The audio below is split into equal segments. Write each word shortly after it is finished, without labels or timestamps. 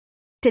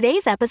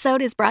Today's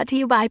episode is brought to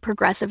you by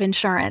Progressive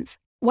Insurance.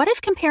 What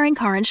if comparing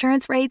car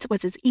insurance rates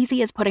was as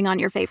easy as putting on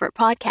your favorite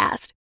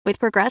podcast? With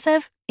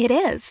Progressive, it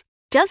is.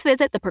 Just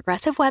visit the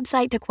Progressive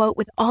website to quote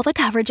with all the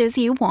coverages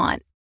you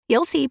want.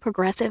 You'll see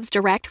Progressive's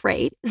direct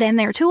rate, then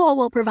their tool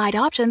will provide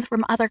options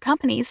from other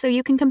companies so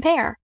you can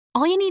compare.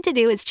 All you need to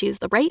do is choose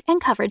the rate and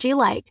coverage you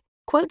like.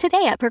 Quote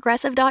today at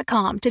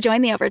Progressive.com to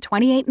join the over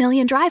 28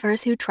 million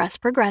drivers who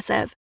trust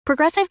Progressive.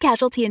 Progressive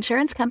Casualty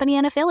Insurance Company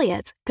and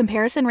Affiliates.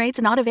 Comparison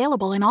rates not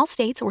available in all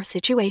states or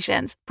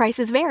situations.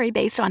 Prices vary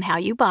based on how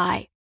you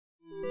buy.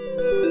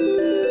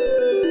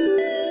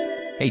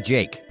 Hey,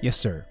 Jake. Yes,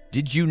 sir.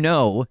 Did you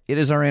know it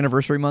is our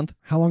anniversary month?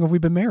 How long have we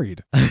been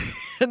married?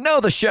 No,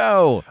 the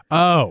show.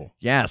 Oh.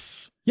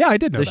 Yes. Yeah, I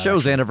did know the that.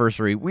 show's actually.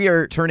 anniversary. We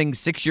are turning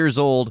 6 years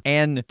old,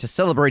 and to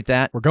celebrate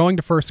that, We're going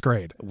to first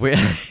grade.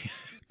 we're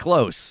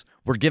close.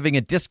 We're giving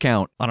a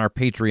discount on our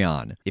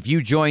Patreon. If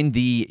you join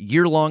the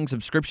year-long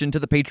subscription to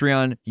the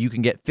Patreon, you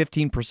can get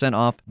 15%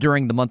 off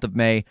during the month of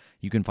May.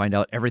 You can find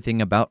out everything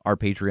about our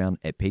Patreon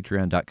at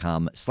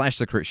patreon.com/The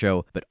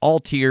Critshow. But all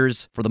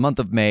tiers for the month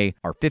of May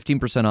are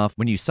 15% off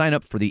when you sign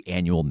up for the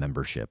annual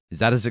membership. Is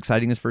that as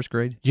exciting as first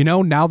grade? You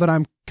know, now that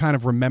I'm kind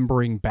of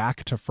remembering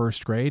back to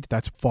first grade,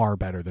 that's far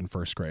better than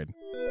first grade.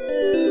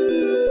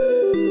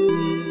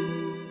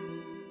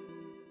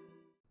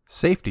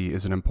 Safety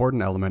is an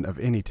important element of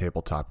any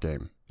tabletop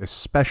game,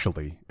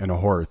 especially in a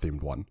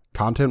horror-themed one.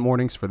 Content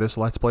warnings for this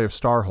Let's Play of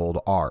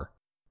Starhold are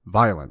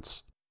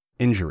violence,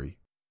 injury,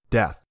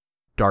 death,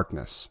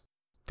 darkness,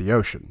 the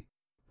ocean,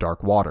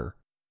 dark water,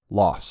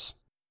 loss,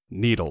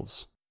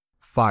 needles,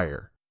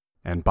 fire,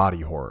 and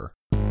body horror.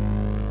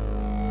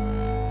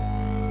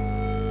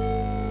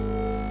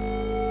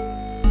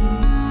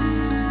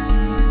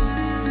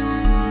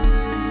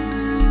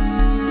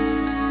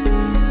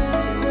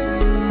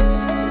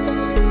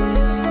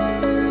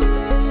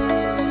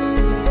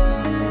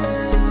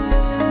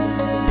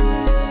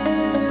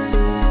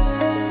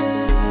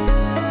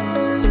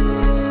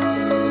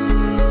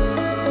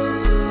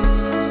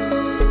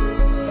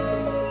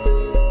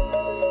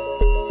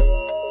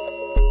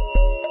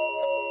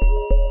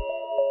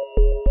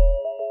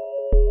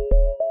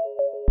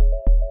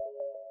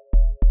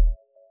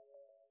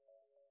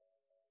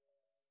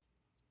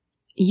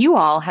 You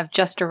all have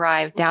just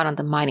arrived down at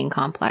the mining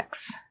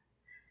complex.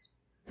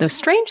 The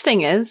strange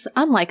thing is,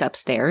 unlike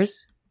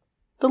upstairs,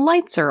 the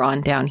lights are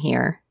on down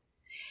here.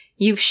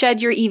 You've shed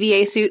your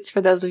EVA suits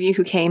for those of you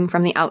who came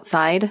from the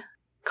outside.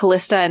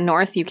 Callista and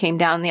North, you came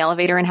down the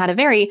elevator and had a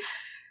very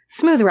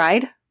smooth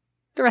ride.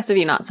 The rest of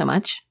you, not so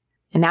much.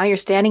 And now you're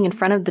standing in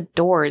front of the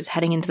doors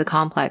heading into the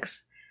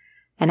complex.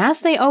 And as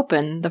they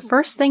open, the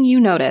first thing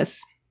you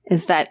notice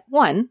is that,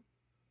 1,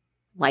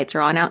 lights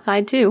are on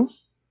outside too,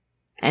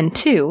 and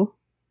 2,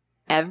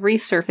 every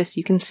surface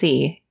you can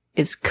see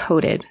is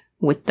coated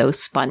with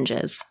those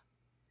sponges.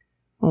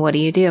 What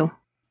do?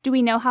 Do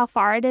we know how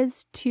far it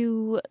is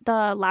to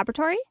the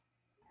laboratory?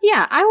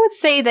 Yeah, I would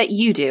say that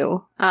you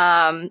do.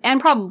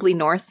 And probably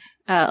North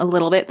a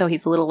little bit, though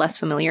he's a little less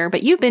familiar.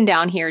 But you've been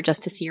down here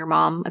just to see your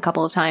mom a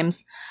couple of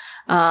times.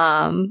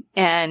 And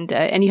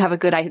you have a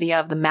good idea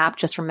of the map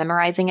just from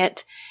memorizing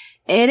it.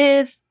 It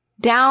is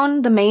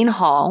down the main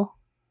hall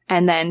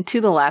and then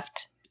to the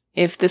left.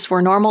 If this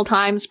were normal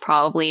times,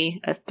 probably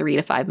a 3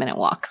 to 5 minute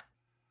walk.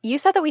 You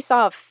said that we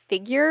saw a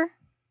figure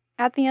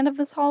at the end of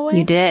this hallway?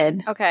 You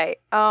did. Okay.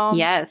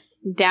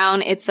 Yes.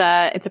 Down, it's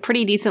a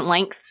pretty decent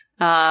length.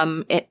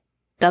 It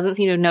doesn't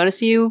seem to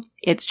notice you.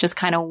 It's just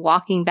kind of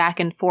walking back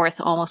and forth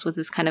almost with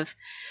this kind of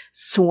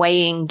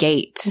swaying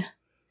gait.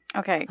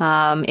 Okay.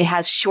 It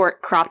has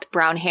short cropped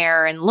brown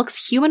hair and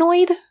looks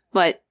humanoid,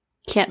 but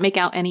can't make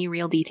out any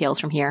real details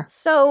from here.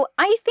 So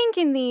I think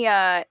in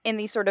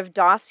the sort of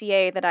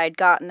dossier that I'd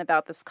gotten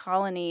about this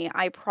colony,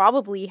 I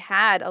probably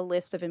had a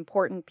list of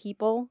important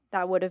people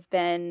that would have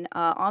been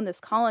on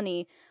this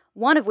colony,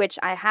 one of which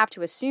I have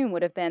to assume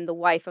would have been the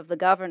wife of the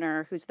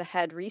governor, who's the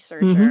head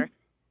researcher. Mm-hmm.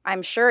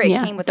 I'm sure it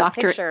came with a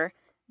picture.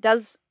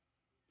 Does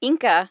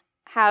Inca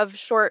have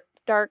short,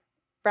 dark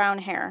brown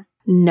hair?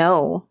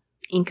 No,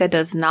 Inca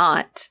does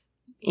not.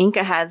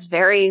 Inca has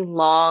very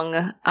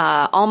long,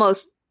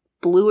 almost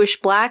bluish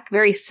black,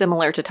 very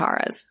similar to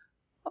Tara's.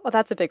 Oh,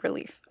 that's a big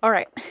relief. All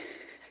right.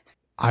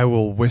 I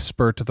will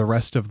whisper to the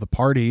rest of the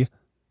party,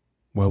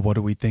 well, what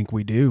do we think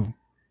we do?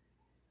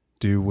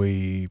 Do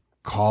we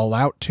call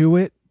out to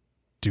it?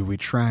 Do we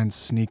try and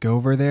sneak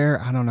over there?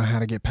 I don't know how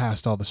to get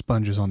past all the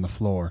sponges on the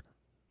floor.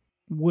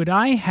 Would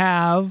I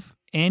have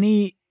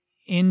any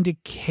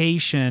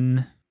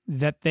indication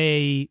that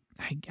they,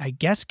 I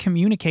guess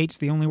communicate's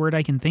the only word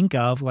I can think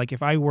of, like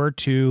if I were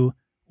to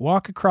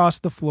walk across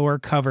the floor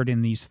covered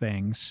in these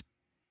things,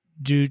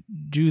 do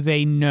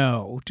they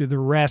know? Do the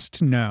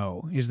rest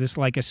know? Is this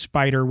like a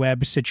spider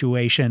web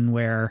situation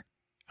where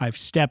I've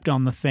stepped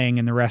on the thing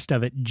and the rest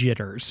of it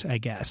jitters, I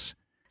guess?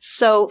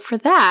 So for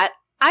that,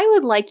 I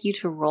would like you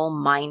to roll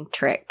Mind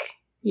Trick.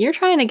 You're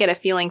trying to get a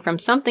feeling from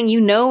something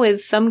you know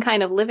is some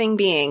kind of living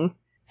being,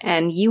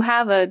 and you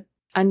have a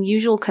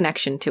unusual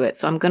connection to it,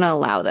 so I'm going to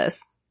allow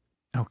this.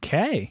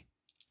 Okay.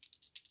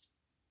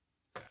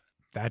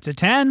 That's a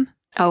 10.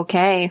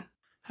 Okay.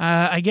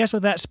 I guess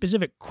with that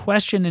specific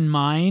question in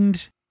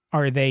mind,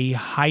 are they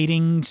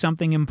hiding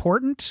something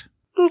important?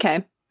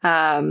 Okay.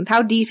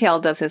 How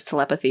detailed does his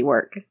telepathy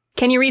work?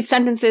 Can you read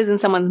sentences in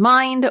someone's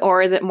mind,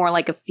 or is it more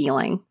like a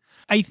feeling?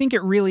 I think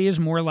it really is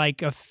more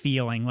like a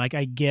feeling. Like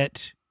I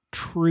get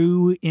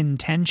true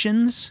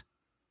intentions.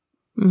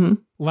 Mm-hmm.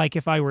 Like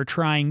if I were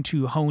trying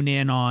to hone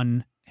in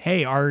on,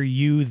 hey, are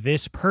you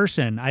this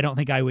person? I don't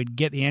think I would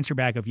get the answer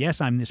back of, yes,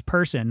 I'm this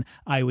person.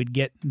 I would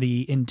get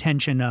the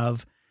intention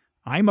of,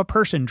 I'm a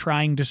person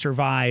trying to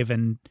survive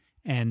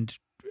and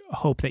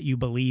hope that you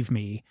believe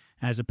me,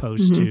 as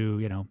opposed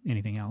to,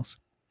 anything else.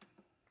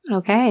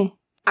 Okay.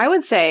 I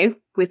would say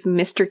with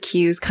Mr.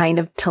 Q's kind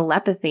of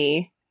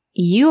telepathy,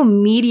 you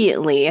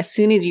immediately, as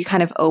soon as you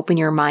kind of open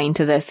your mind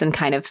to this and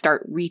kind of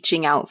start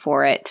reaching out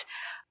for it,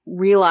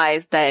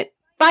 realize that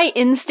by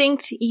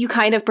instinct, you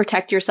kind of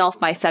protect yourself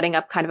by setting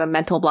up kind of a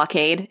mental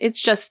blockade.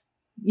 It's just,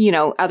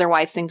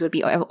 otherwise things would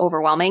be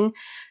overwhelming.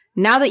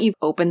 Now that you've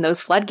opened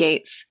those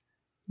floodgates,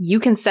 you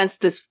can sense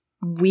this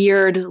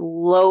weird,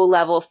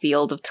 low-level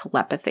field of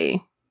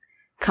telepathy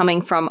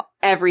coming from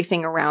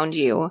everything around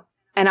you.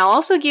 And I'll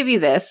also give you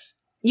this.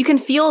 You can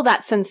feel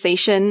that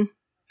sensation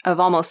of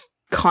almost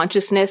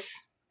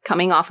consciousness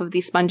coming off of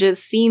these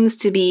sponges seems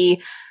to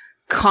be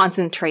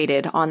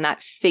concentrated on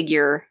that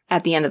figure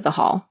at the end of the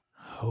hall.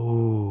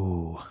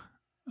 Oh,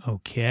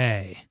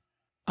 okay.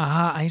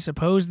 I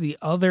suppose the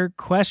other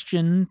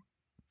question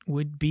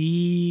would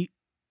be,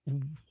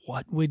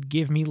 what would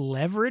give me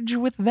leverage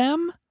with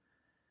them?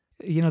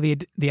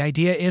 The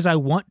idea is I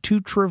want to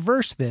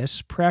traverse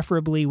this,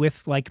 preferably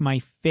with like my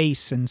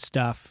face and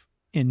stuff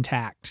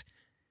intact.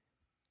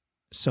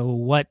 So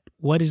what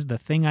is the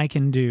thing I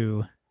can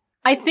do?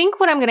 I think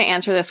what I'm going to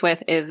answer this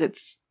with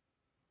is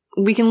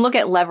we can look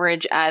at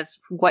leverage as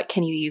what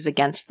can you use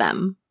against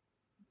them.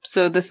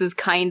 So this is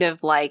kind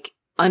of like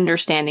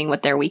understanding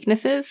what their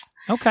weakness is.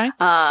 Okay.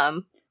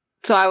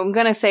 So I'm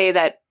going to say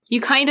that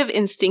you kind of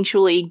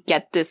instinctually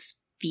get this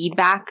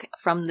feedback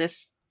from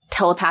this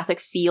telepathic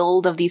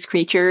field of these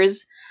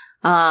creatures.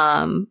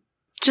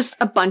 Just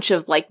a bunch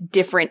of like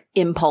different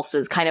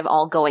impulses kind of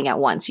all going at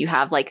once. You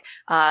have like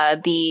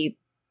the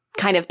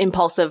kind of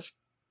impulse of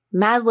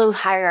Maslow's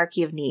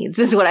hierarchy of needs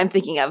is what I'm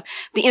thinking of.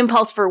 The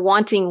impulse for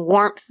wanting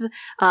warmth,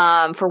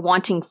 for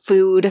wanting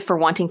food, for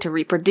wanting to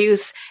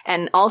reproduce,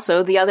 and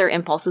also the other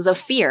impulses of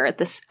fear.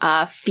 This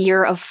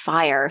fear of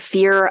fire,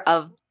 fear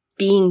of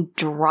being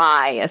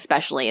dry,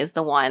 especially, is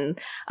the one.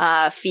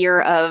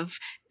 Fear of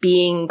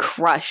being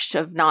crushed,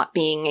 of not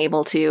being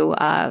able to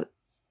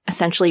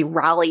essentially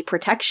rally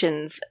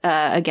protections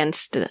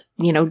against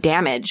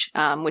damage,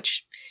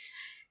 which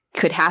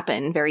could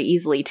happen very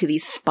easily to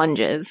these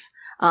sponges.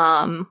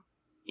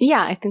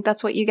 Yeah, I think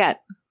that's what you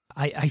get.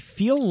 I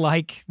feel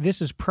like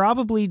this is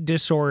probably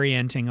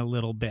disorienting a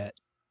little bit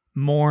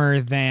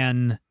more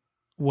than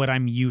what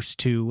I'm used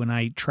to when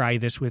I try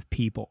this with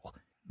people,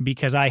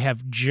 because I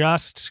have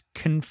just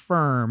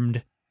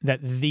confirmed that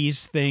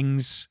these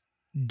things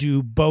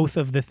do both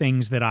of the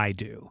things that I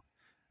do.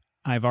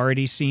 I've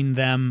already seen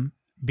them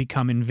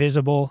become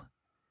invisible,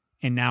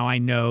 and now I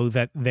know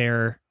that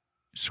they're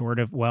sort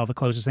of, the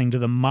closest thing to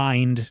the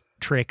mind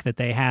trick that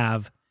they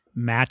have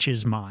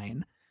matches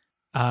mine.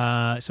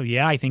 So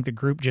yeah, I think the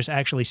group just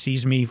actually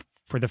sees me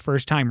for the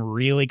first time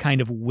really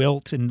kind of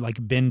wilt and like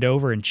bend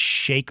over and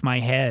shake my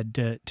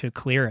head to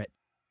clear it.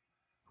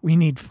 We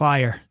need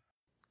fire.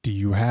 Do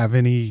you have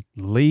any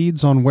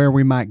leads on where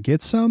we might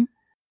get some?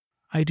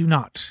 I do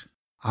not.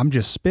 I'm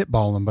just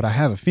spitballing, but I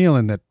have a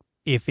feeling that,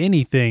 if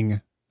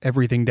anything,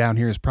 everything down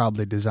here is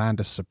probably designed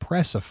to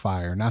suppress a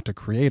fire, not to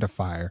create a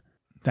fire.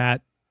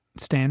 That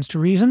stands to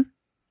reason.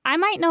 I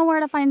might know where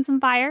to find some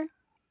fire.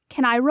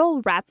 Can I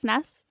roll Rat's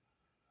Nest?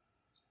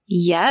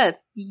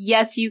 Yes.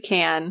 Yes, you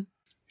can.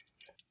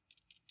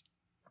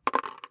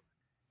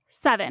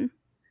 7.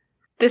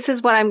 This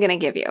is what I'm going to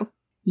give you.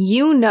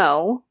 You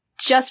know,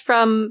 just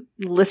from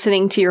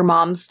listening to your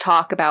mom's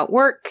talk about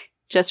work,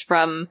 just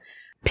from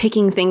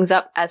picking things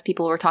up as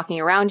people were talking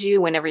around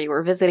you whenever you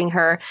were visiting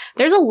her,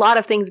 there's a lot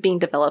of things being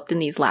developed in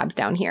these labs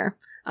down here.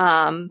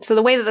 So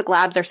the way that the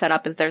labs are set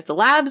up is there's the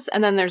labs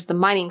and then there's the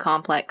mining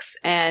complex.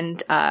 And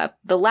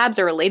the labs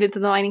are related to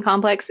the mining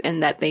complex in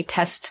that they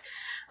test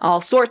all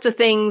sorts of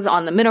things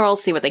on the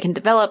minerals, see what they can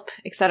develop,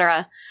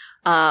 etc.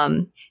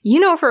 You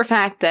know for a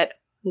fact that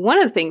one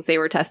of the things they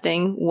were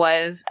testing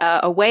was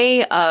a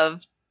way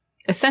of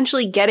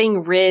essentially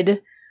getting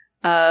rid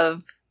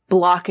of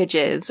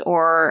blockages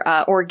or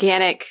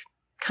organic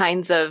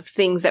kinds of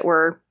things that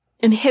were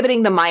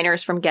inhibiting the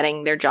miners from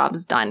getting their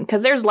jobs done.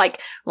 Because there's like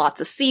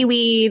lots of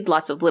seaweed,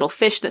 lots of little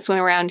fish that swim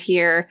around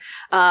here.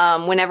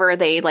 Whenever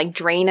they like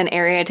drain an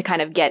area to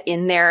kind of get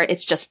in there,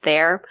 it's just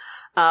there.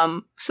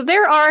 So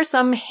there are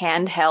some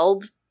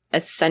handheld,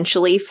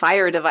 essentially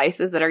fire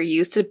devices that are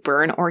used to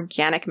burn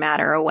organic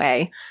matter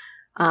away,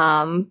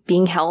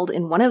 being held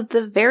in one of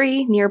the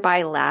very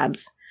nearby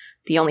labs.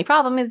 The only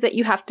problem is that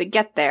you have to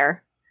get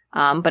there,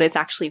 but it's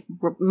actually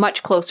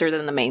much closer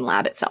than the main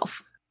lab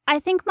itself. I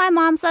think my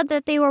mom said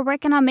that they were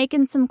working on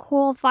making some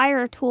cool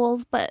fire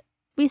tools, but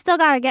we still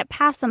gotta get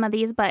past some of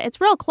these, but it's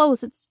real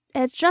close.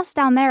 It's just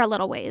down there a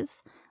little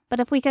ways. But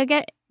if we could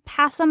get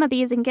past some of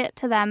these and get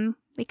to them,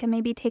 we can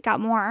maybe take out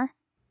more.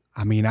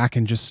 I mean, I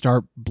can just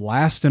start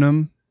blasting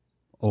them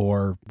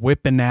or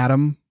whipping at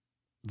them.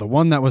 The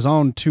one that was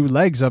on 2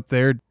 legs up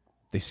there,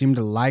 they seem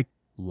to like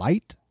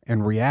light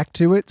and react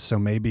to it. So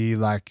maybe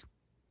like,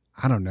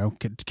 I don't know,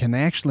 can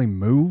they actually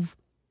move?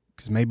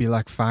 Because maybe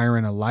like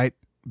firing a light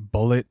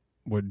bullet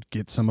would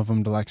get some of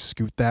them to like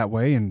scoot that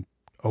way and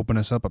open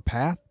us up a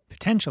path.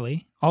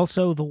 Potentially.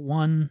 Also, the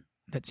one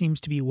that seems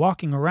to be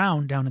walking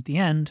around down at the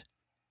end,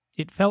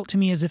 it felt to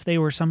me as if they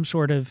were some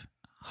sort of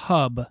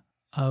hub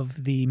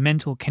of the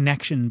mental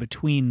connection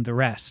between the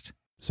rest.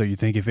 So you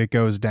think if it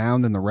goes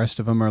down, then the rest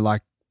of them are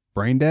like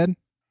brain dead?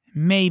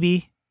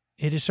 Maybe.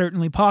 It is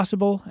certainly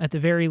possible. At the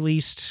very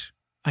least,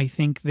 I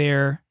think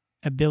their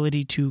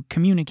ability to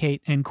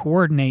communicate and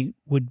coordinate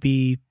would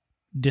be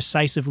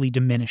decisively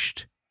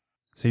diminished.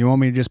 So you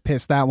want me to just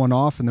piss that one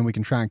off and then we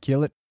can try and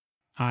kill it?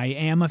 I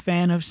am a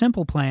fan of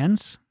simple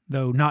plans,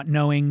 though not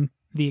knowing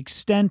the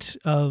extent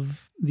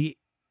of the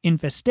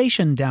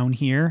infestation down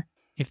here.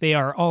 If they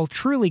are all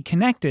truly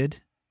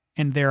connected,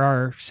 and there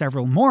are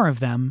several more of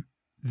them,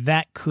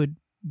 that could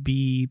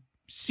be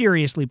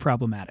seriously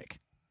problematic.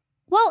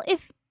 Well,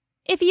 if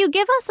you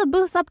give us a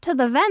boost up to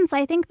the vents,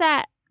 I think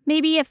that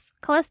maybe if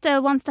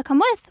Callista wants to come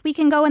with, we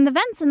can go in the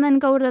vents and then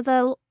go to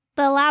the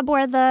lab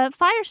where the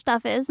fire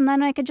stuff is, and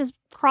then I could just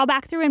crawl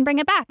back through and bring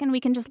it back, and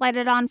we can just light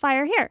it on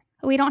fire here.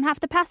 We don't have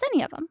to pass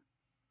any of them.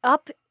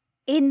 Up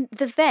in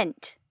the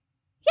vent.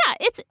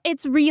 Yeah,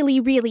 it's really,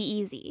 really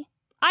easy.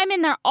 I'm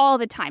in there all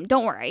the time.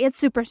 Don't worry. It's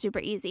super, super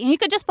easy. And you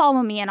could just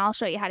follow me, and I'll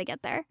show you how to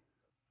get there.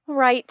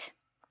 Right.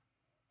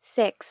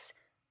 6.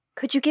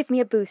 Could you give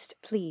me a boost,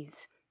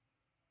 please?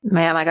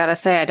 Ma'am, I gotta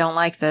say, I don't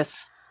like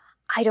this.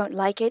 I don't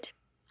like it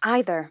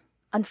either.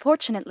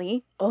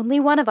 Unfortunately, only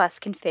one of us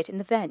can fit in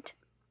the vent.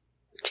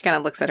 She kind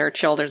of looks at her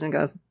shoulders and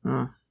goes,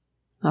 All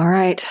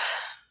right.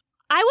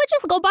 I would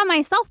just go by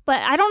myself,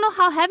 but I don't know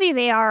how heavy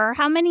they are or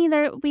how many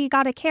we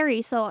gotta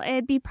carry, so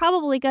it'd be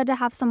probably good to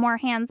have some more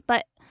hands,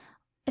 but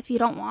if you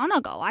don't want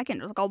to go, I can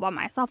just go by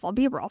myself. I'll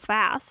be real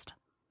fast.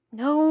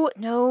 No,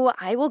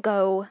 I will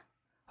go.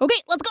 Okay,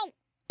 let's go!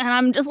 And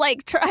I'm just,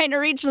 like, trying to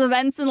reach the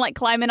vents and, like,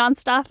 climbing on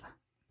stuff.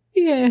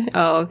 Yeah.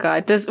 Oh,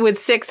 God. Would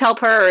 6 help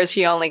her, or is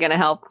she only gonna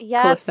help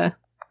Yes. Callista?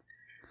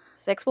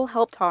 6 will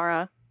help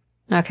Tara.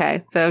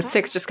 Okay, so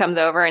 6 just comes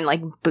over and,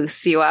 like,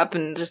 boosts you up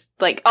and just,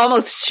 like,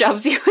 almost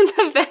shoves you in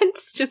the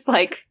vents. Just,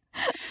 like...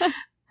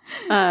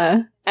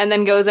 and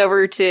then goes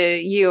over to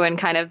you and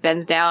kind of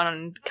bends down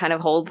and kind of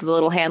holds the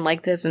little hand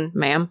like this and,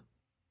 ma'am.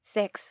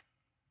 6.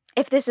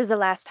 If this is the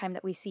last time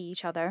that we see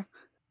each other,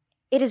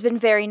 it has been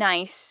very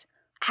nice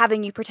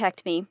having you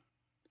protect me,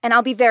 and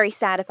I'll be very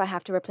sad if I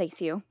have to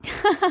replace you.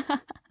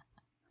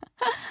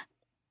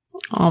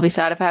 I'll be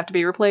sad if I have to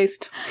be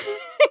replaced.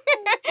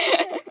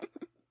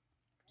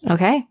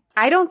 Okay.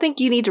 I don't think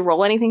you need to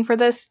roll anything for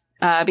this,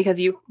 because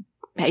you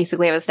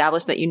basically have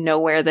established that you know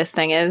where this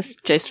thing is,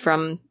 just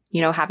from,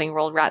 having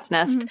rolled Rat's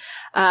Nest.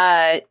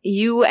 Mm-hmm.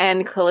 You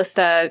and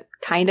Callista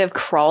kind of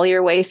crawl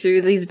your way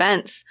through these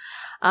vents.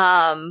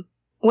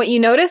 What you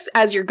notice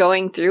as you're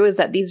going through is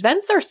that these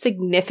vents are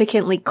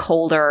significantly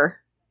colder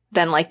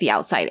than, like, the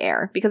outside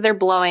air, because they're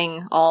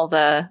blowing all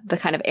the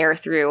kind of air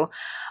through.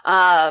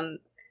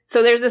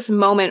 So there's this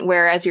moment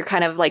where, as you're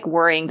kind of, like,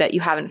 worrying that you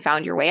haven't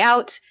found your way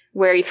out,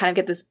 where you kind of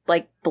get this,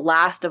 like,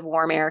 blast of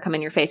warm air come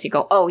in your face. You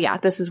go, oh, yeah,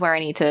 this is where I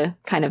need to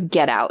kind of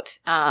get out.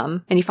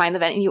 And you find the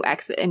vent and you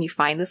exit and you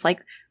find this,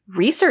 like,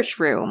 research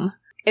room.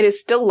 It is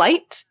still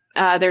light.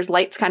 There's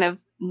lights kind of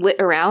lit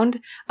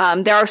around.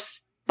 There are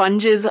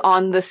sponges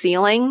on the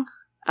ceiling,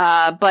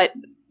 but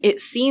it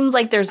seems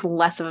like there's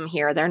less of them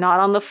here. They're not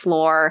on the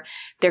floor.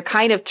 They're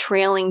kind of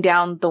trailing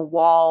down the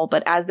wall,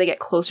 but as they get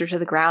closer to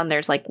the ground,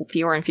 there's, like,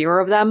 fewer and fewer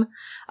of them.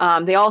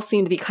 They all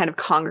seem to be kind of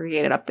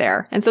congregated up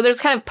there. And so there's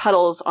kind of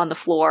puddles on the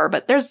floor,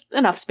 but there's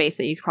enough space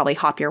that you could probably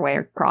hop your way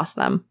across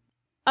them.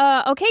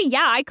 Okay,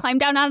 yeah, I climb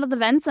down out of the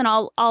vents and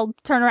I'll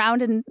turn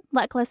around and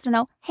let Callista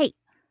know, hey,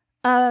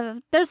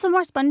 there's some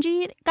more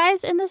spongy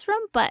guys in this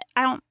room, but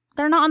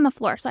they're not on the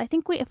floor. So I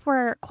think if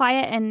we're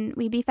quiet and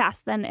we be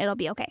fast, then it'll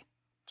be okay.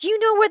 Do you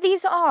know where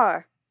these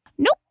are?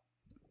 Nope.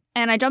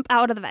 And I jump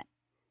out of the vent.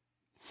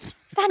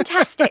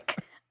 Fantastic.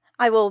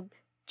 I will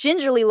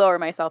gingerly lower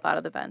myself out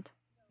of the vent.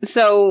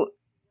 So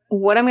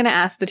what I'm going to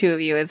ask the two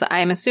of you is,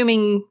 I'm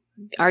assuming,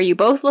 are you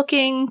both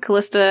looking?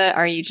 Callista,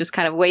 are you just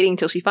kind of waiting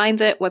till she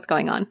finds it? What's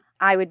going on?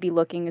 I would be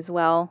looking as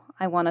well.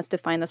 I want us to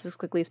find this as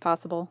quickly as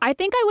possible. I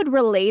think I would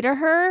relay to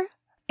her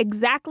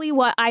exactly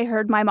what I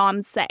heard my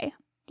mom say.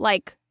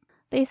 Like,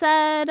 they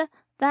said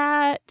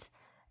that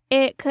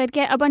it could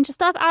get a bunch of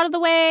stuff out of the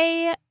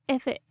way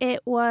if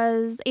it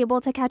was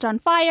able to catch on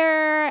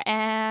fire,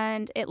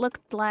 and it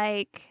looked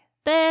like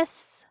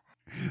this.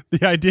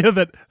 The idea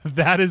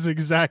that is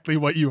exactly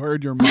what you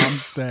heard your mom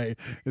say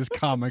is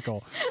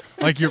comical.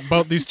 Like you're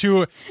both these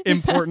two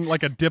important,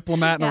 like a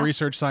diplomat and a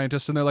research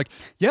scientist, and they're like,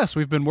 yes,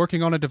 we've been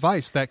working on a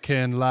device that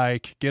can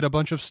like get a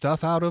bunch of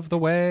stuff out of the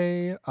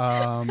way.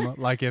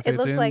 Like if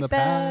it's in like the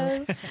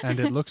path and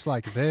it looks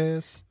like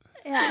this.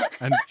 Yeah.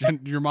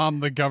 And your mom,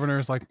 the governor,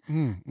 is like,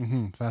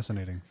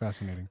 fascinating.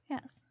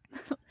 Yes.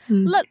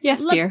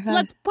 Yes, dear.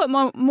 Let's put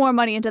more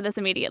money into this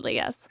immediately,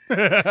 yes.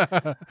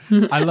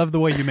 I love the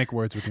way you make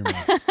words with your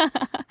mouth.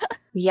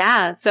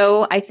 Yeah,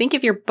 so I think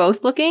if you're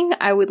both looking,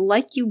 I would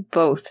like you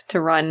both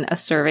to run a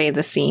survey of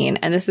the scene.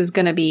 And this is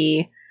going to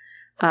be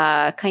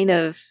kind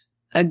of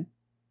a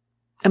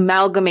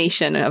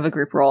amalgamation of a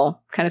group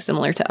role, kind of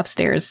similar to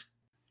upstairs.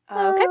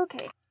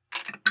 Okay.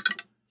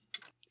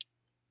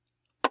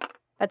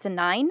 That's a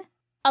 9.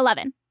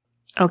 11.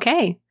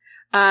 Okay.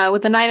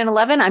 With the 9 and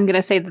 11, I'm going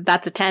to say that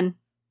that's a 10.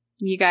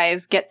 You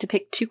guys get to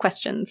pick 2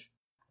 questions.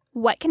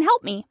 What can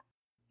help me?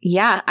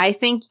 Yeah, I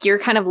think you're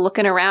kind of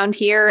looking around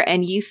here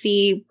and you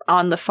see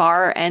on the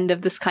far end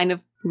of this kind of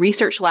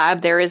research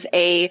lab, there is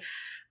a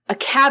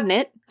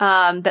cabinet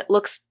that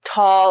looks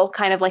tall,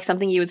 kind of like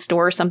something you would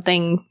store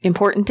something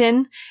important in.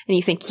 And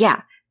you think,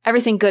 yeah,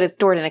 everything good is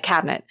stored in a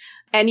cabinet.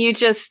 And you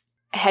just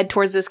head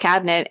towards this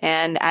cabinet.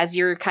 And as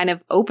you're kind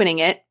of opening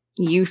it,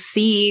 you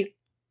see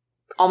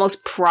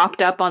almost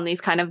propped up on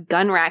these kind of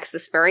gun racks,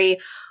 this very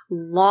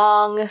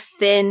long,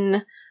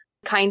 thin,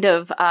 kind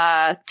of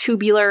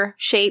tubular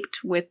shaped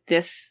with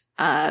this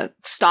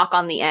stock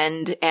on the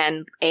end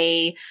and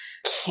a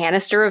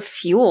canister of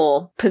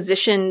fuel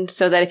positioned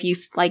so that if you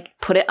like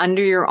put it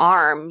under your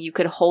arm, you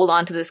could hold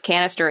onto this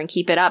canister and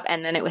keep it up,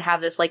 and then it would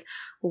have this like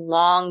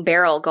long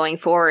barrel going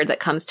forward that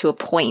comes to a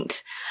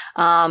point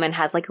and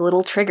has like a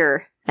little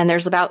trigger, and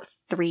there's about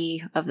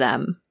 3 of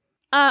them.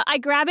 I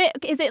grab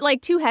it. Is it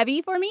like too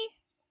heavy for me?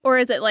 Or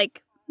is it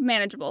like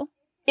manageable?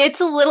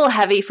 It's a little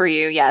heavy for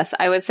you, yes.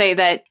 I would say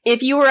that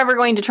if you were ever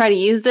going to try to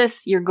use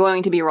this, you're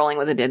going to be rolling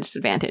with a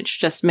disadvantage,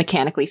 just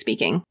mechanically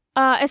speaking.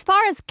 As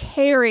far as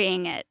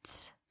carrying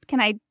it, can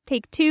I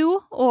take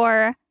 2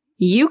 or?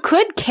 You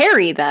could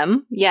carry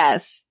them,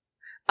 yes.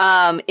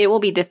 It will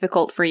be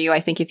difficult for you,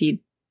 I think, if you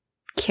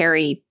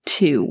carry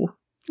 2.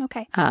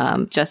 Okay.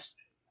 Just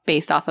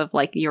based off of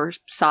like your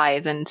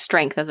size and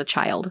strength as a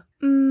child.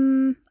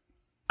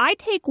 I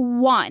take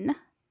 1.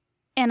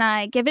 And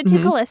I give it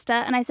to Callista,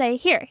 and I say,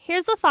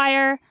 here's the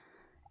fire.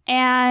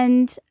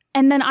 And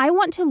then I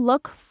want to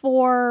look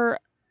for,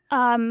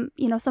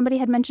 somebody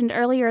had mentioned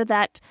earlier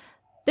that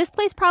this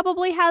place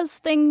probably has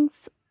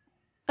things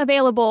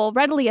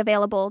readily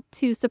available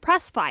to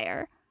suppress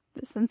fire.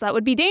 Since that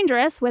would be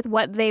dangerous with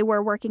what they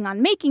were working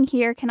on making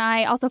here, can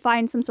I also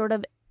find some sort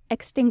of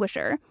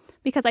extinguisher?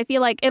 Because I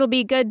feel like it'll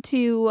be good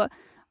to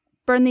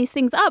burn these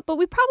things up, but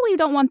we probably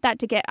don't want that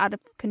to get out of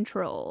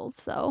control,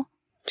 so.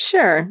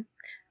 Sure.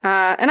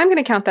 And I'm going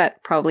to count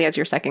that probably as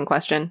your second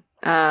question.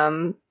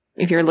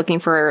 If you're looking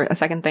for a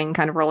second thing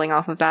kind of rolling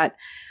off of that,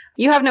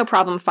 you have no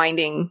problem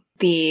finding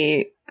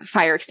the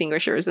fire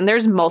extinguishers. And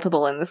there's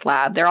multiple in this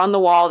lab. They're on the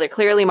wall. They're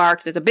clearly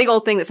marked. There's a big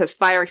old thing that says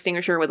fire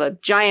extinguisher with a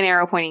giant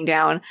arrow pointing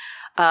down.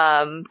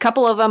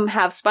 Couple of them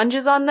have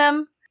sponges on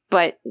them,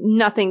 but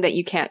nothing that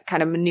you can't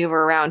kind of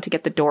maneuver around to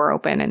get the door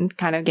open and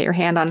kind of get your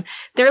hand on.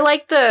 They're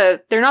not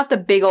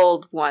the big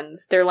old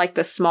ones. They're like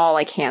the small,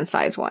 like hand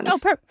size ones.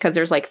 Oh, because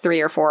there's like 3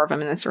 or 4 of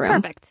them in this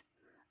room. Perfect.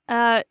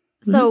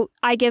 So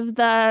I give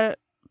the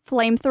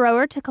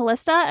flamethrower to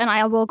Callista, and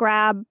I will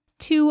grab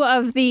 2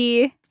 of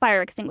the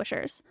fire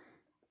extinguishers.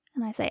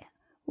 And I say,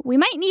 we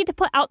might need to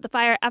put out the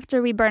fire after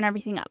we burn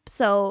everything up.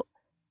 So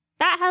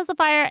that has the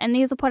fire, and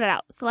these will put it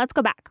out. So let's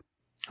go back.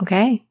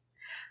 Okay.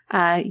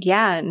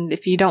 Yeah, and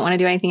if you don't want to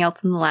do anything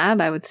else in the lab,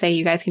 I would say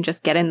you guys can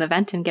just get in the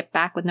vent and get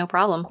back with no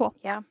problem. Cool.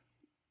 Yeah.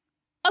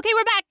 Okay,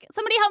 we're back.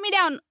 Somebody help me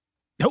down.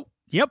 Oh,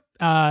 yep.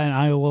 And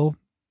I will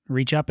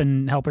reach up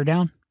and help her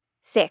down.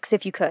 6,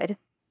 if you could.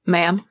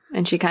 Ma'am.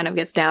 And she kind of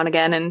gets down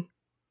again and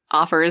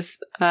offers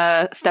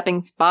a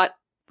stepping spot.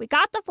 We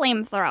got the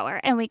flamethrower,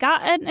 and we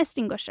got an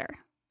extinguisher.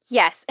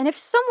 Yes, and if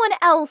someone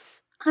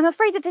else... I'm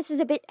afraid that this is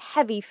a bit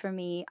heavy for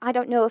me. I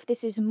don't know if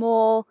this is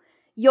more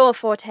your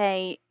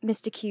forte,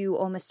 Mr. Q,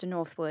 or Mr.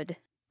 Northwood.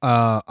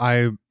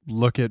 I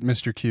look at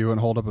Mr. Q and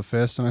hold up a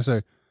fist, and I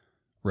say,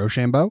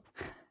 Rochambeau?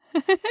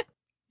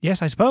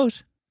 Yes, I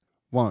suppose.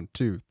 1,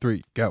 2,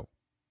 3, go.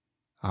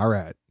 All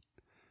right.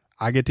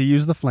 I get to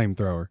use the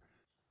flamethrower.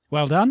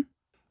 Well done.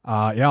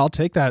 Yeah, I'll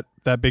take that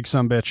big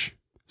sumbitch.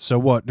 So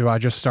what, do I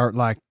just start,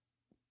 like,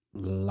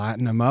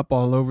 lighting them up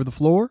all over the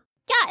floor?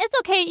 Yeah, it's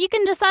okay. You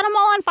can just set them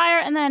all on fire,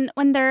 and then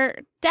when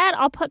they're dead,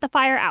 I'll put the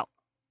fire out.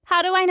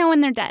 How do I know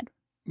when they're dead?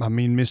 I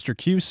mean, Mr.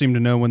 Q seemed to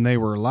know when they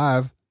were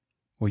alive.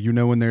 Will you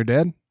know when they're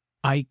dead?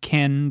 I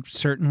can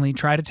certainly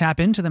try to tap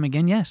into them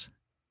again, yes.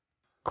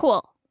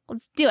 Cool.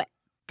 Let's do it.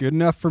 Good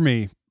enough for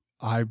me.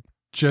 I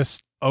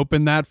just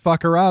open that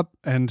fucker up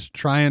and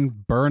try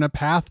and burn a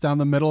path down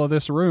the middle of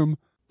this room.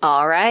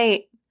 All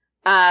right.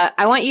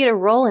 I want you to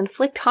roll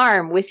inflict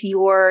harm with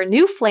your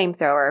new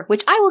flamethrower,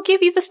 which I will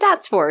give you the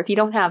stats for if you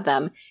don't have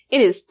them.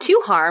 It is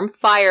 2 harm,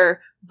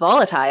 fire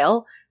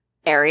volatile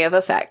area of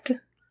effect.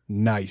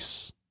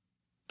 Nice.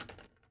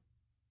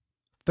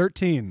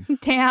 13.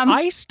 Damn.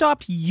 I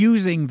stopped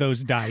using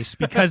those dice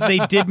because they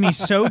did me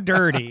so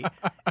dirty,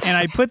 and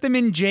I put them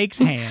in Jake's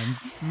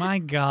hands. My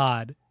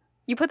God.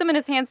 You put them in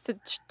his hands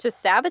to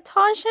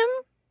sabotage him?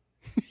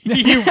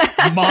 You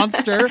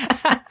monster.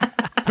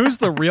 Who's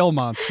the real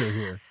monster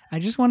here? I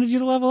just wanted you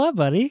to level up,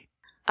 buddy.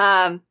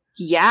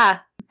 Yeah.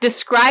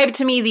 Describe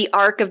to me the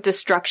arc of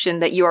destruction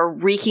that you are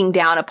wreaking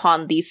down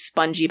upon these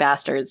spongy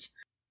bastards.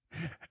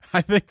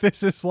 I think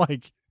this is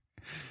like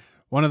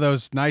one of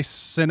those nice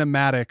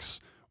cinematics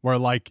where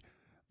like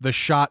the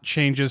shot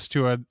changes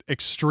to an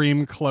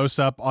extreme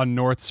close-up on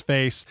North's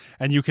face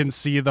and you can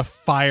see the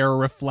fire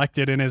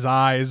reflected in his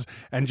eyes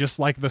and just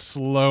like the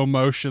slow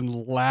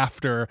motion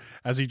laughter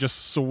as he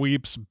just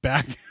sweeps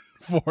back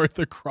and forth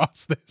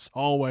across this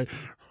hallway.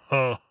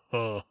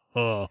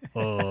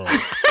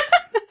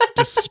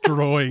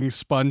 Destroying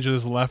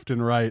sponges left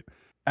and right.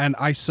 And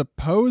I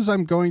suppose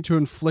I'm going to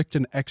inflict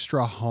an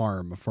extra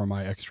harm for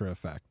my extra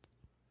effect.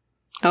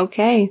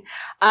 Okay.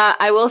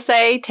 I will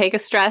say take a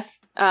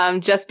stress,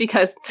 just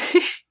because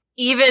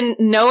even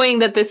knowing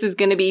that this is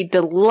going to be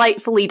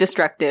delightfully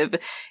destructive,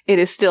 it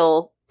is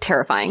still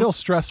terrifying. Still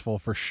stressful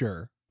for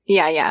sure.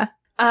 Yeah.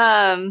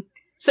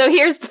 So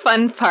here's the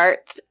fun part.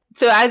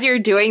 So as you're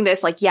doing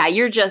this, like, yeah,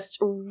 you're just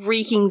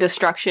wreaking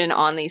destruction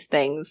on these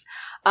things.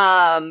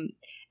 And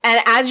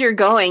as you're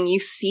going, you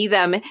see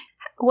them.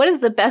 What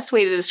is the best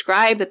way to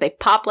describe that they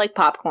pop like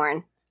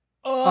popcorn?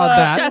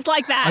 That. Just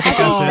like that. I think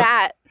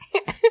that's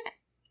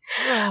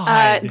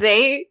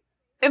it.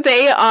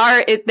 They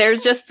are,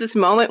 there's just this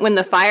moment when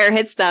the fire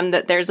hits them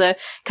that there's a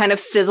kind of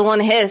sizzle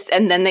and hiss,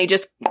 and then they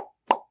just,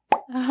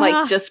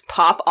 like, just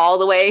pop all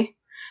the way,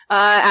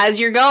 as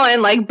you're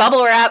going, like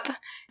bubble wrap.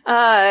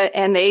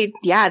 And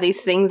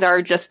these things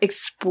are just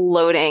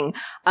exploding.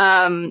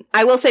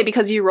 I will say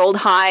because you rolled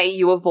high,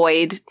 you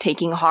avoid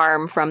taking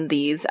harm from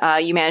these.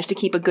 You managed to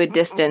keep a good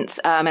distance,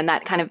 and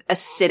that kind of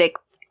acidic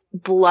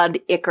blood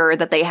ichor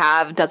that they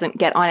have doesn't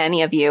get on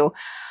any of you.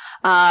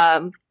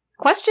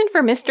 Question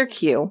for Mr.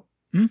 Q.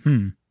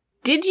 Mm-hmm.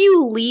 Did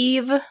you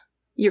leave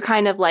your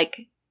kind of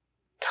like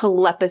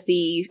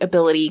telepathy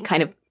ability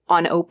kind of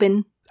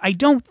unopen? I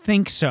don't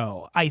think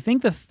so. I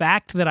think the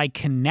fact that I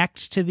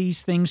connect to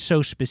these things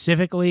so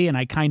specifically and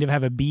I kind of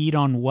have a bead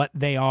on what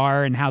they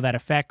are and how that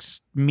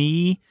affects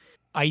me,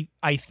 I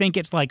think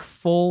it's like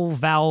full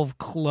valve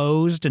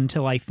closed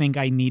until I think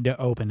I need to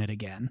open it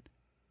again.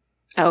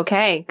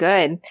 Okay,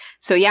 good.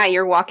 So yeah,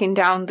 you're walking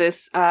down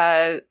this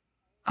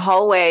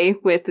hallway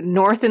with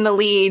North in the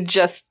lead,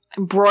 just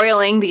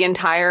broiling the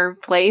entire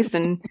place,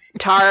 and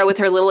Tara with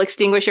her little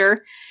extinguisher,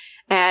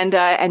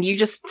 and you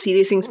just see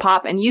these things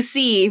pop, and you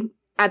see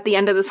at the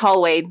end of this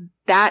hallway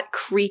that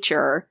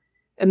creature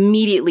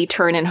immediately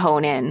turn and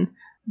hone in,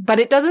 but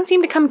it doesn't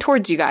seem to come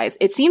towards you guys.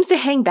 It seems to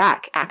hang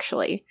back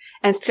actually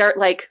and start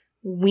like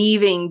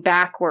weaving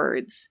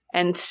backwards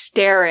and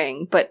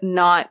staring, but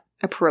not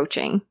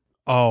approaching.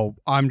 Oh,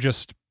 I'm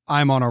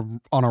on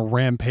a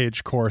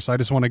rampage course. I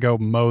just want to go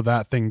mow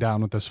that thing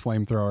down with this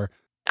flamethrower.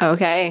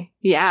 Okay.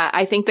 Yeah.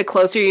 I think the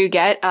closer you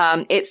get,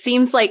 it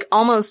seems like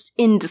almost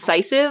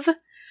indecisive,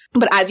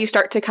 but as you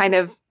start to kind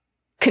of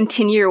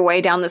continue your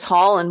way down this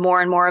hall and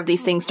more of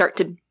these things start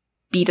to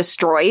be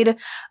destroyed,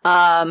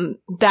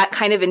 that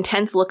kind of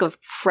intense look of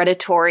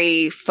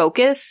predatory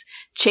focus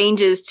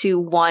changes to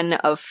one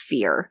of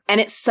fear. And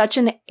it's such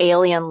an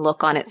alien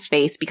look on its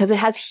face because it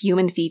has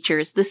human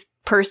features. This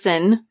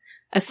person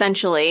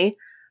essentially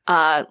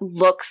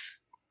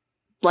looks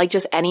like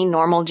just any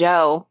normal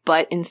Joe,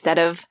 but instead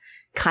of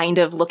kind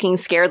of looking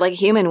scared like a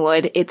human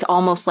would, it's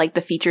almost like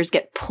the features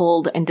get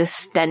pulled and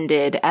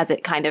distended as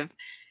it kind of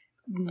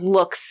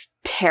looks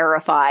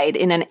terrified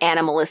in an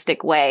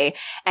animalistic way,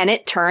 and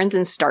it turns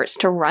and starts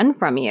to run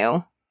from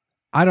you.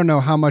 I don't know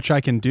how much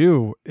I can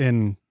do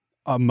in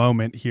a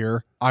moment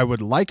here. I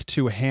would like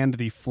to hand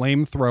the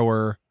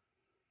flamethrower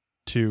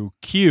to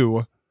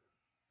Q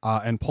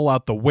and pull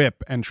out the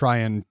whip and try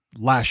and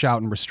lash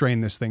out and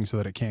restrain this thing so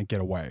that it can't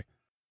get away.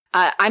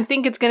 I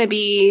think it's going to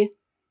be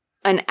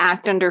an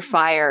act under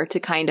fire to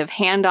kind of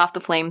hand off the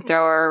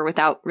flamethrower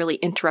without really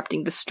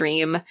interrupting the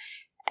stream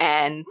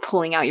and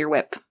pulling out your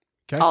whip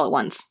all at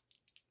once.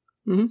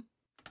 Mm-hmm.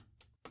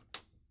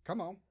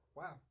 Come on.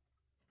 Wow.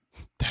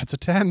 That's a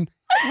 10.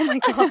 Oh my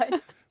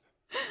god.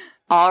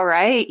 All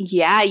right.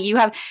 Yeah, you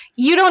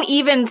don't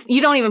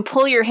even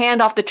pull your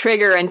hand off the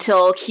trigger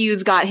until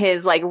Q's got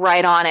his like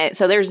right on it.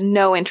 So there's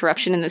no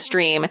interruption in the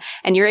stream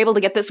and you're able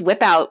to get this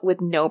whip out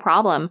with no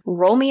problem.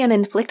 Roll me an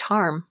inflict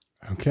harm.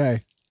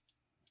 Okay.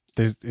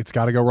 It's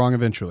got to go wrong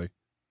eventually.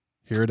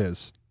 Here it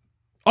is.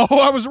 Oh,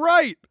 I was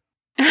right.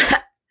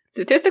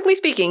 Statistically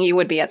speaking, you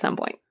would be at some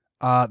point.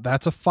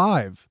 That's a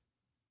 5.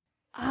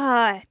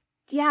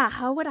 Yeah,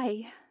 how would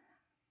I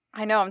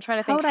know, I'm trying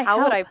to think,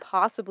 how would I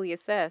possibly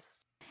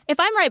assist? If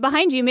I'm right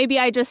behind you, maybe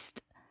I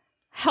just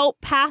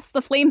help pass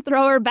the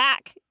flamethrower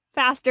back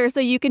faster so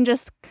you can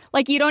just,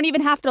 like, you don't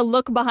even have to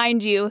look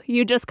behind you.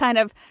 You just kind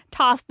of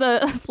toss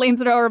the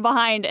flamethrower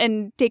behind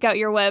and take out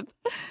your whip.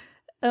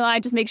 And I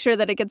just make sure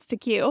that it gets to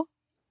Q.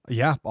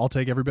 Yeah, I'll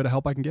take every bit of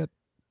help I can get.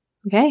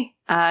 Okay.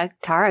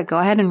 Tara, go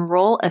ahead and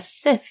roll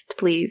assist,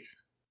 please.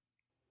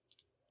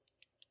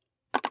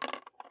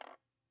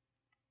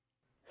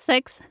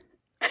 6.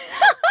 I'm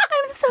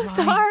so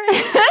sorry.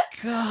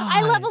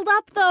 I leveled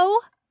up, though.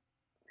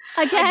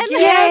 Again?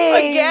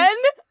 Again?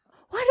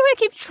 Why do I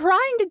keep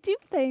trying to do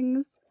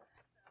things?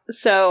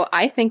 So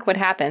I think what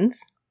happens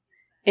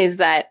is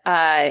that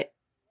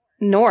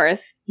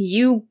North,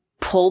 you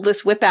pull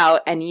this whip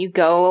out and you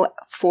go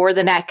for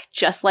the neck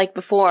just like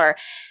before,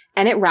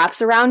 and it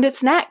wraps around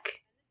its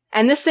neck.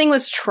 And this thing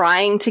was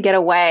trying to get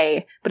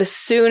away, but as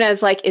soon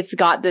as like it's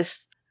got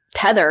this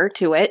tether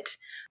to it,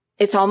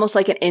 it's almost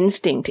like an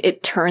instinct.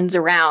 It turns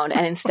around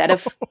and instead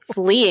of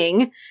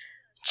fleeing,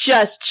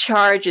 just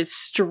charges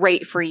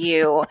straight for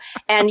you.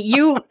 And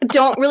you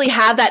don't really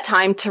have that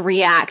time to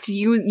react.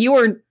 You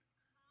are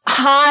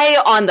high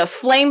on the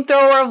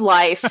flamethrower of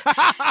life.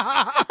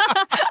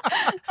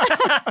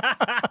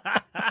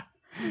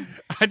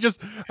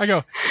 I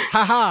go,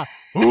 ha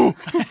ooh.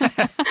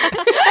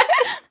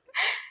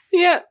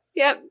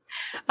 Yep.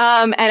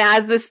 And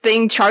as this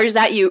thing charges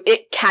at you,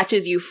 it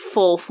catches you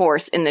full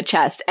force in the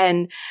chest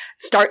and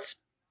starts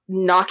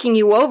knocking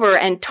you over.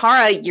 And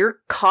Tara, you're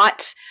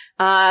caught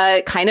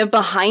kind of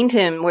behind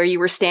him where you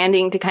were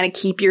standing to kind of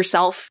keep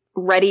yourself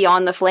ready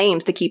on the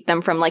flames to keep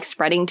them from like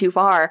spreading too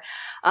far.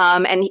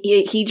 And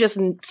he just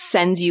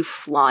sends you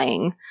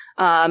flying.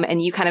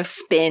 And you kind of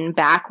spin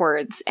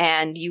backwards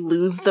and you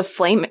lose the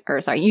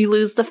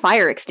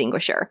fire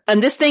extinguisher.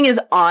 And this thing is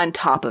on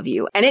top of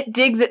you and it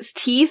digs its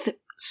teeth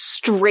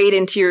straight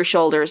into your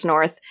shoulders,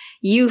 North.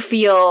 You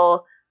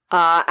feel,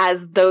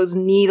 as those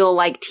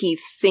needle-like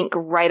teeth sink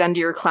right under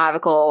your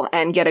clavicle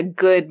and get a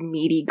good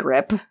meaty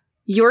grip.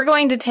 You're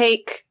going to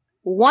take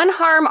 1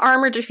 harm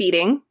armor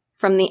defeating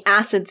from the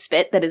acid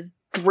spit that is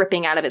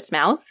dripping out of its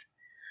mouth.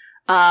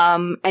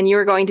 And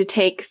you're going to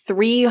take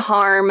 3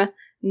 harm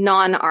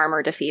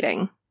non-armor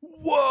defeating.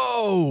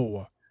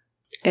 Whoa!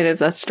 It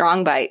is a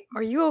strong bite.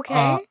 Are you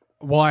okay?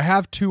 Well, I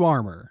have 2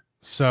 armor,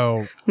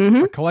 so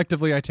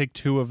collectively I take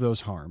 2 of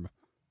those harm.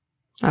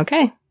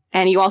 Okay.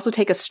 And you also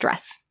take a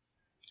stress.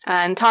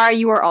 And Tara,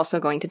 you are also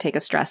going to take a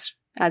stress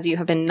as you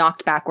have been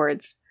knocked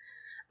backwards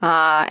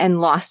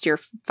and lost your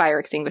fire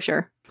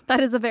extinguisher. That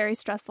is a very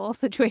stressful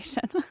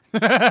situation.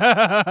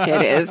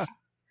 It is.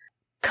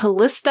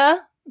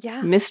 Callista,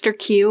 Yeah. Mr.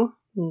 Q,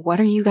 what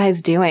are you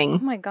guys doing?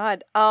 Oh my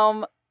god.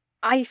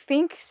 I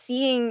think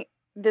seeing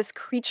this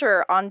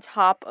creature on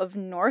top of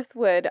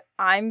Northwood,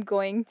 I'm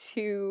going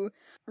to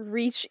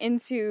reach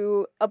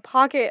into a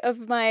pocket of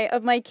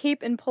my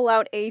cape and pull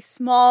out a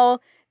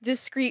small,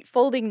 discreet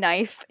folding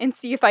knife and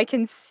see if I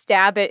can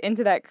stab it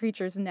into that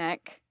creature's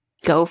neck.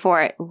 Go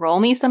for it. Roll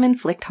me some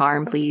inflict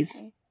harm, please.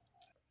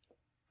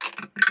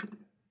 Okay.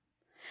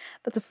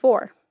 That's a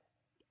 4.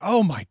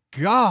 Oh my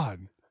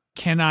god!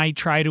 Can I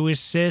try to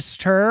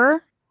assist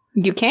her?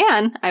 You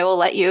can. I will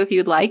let you if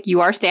you'd like.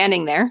 You are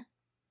standing there.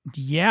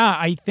 Yeah,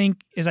 I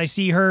think as I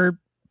see her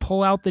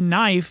pull out the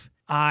knife,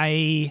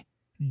 I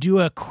do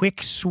a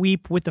quick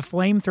sweep with the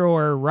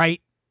flamethrower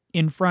right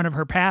in front of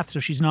her path so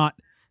she's not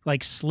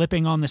like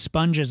slipping on the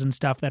sponges and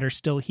stuff that are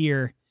still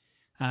here,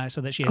 so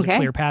that she has a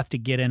clear path to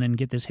get in and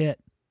get this hit.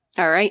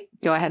 All right.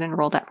 Go ahead and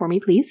roll that for me,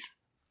 please.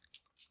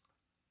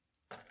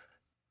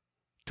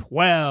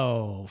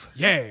 12.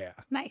 Yeah!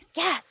 Nice.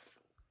 Yes!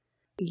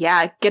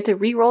 Yeah, get to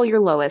re-roll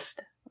your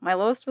lowest. My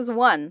lowest was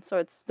 1, so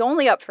it's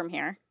only up from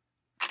here.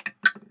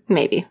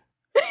 Maybe.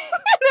 And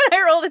then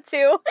I rolled a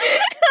 2.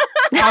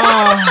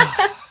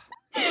 Oh.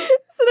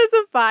 So that's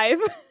a 5.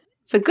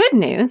 So good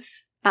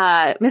news,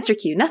 Mr.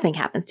 Q, nothing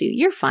happens to you.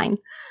 You're fine.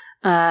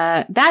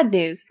 Bad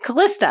news,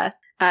 Callista,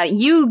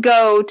 you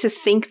go to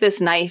sink this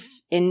knife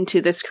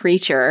into this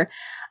creature,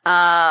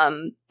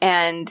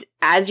 and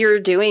as you're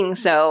doing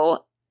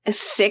so,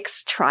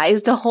 6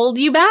 tries to hold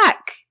you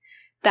back.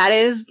 That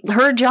is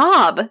her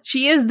job.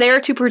 She is there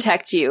to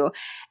protect you.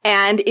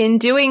 And in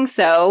doing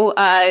so,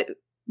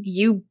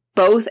 you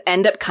both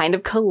end up kind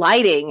of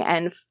colliding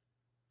and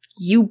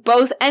you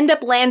both end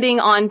up landing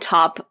on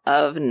top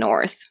of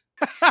North.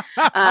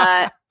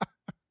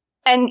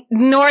 And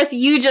North,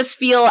 you just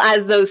feel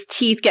as those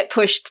teeth get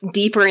pushed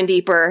deeper and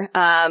deeper.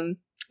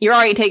 You're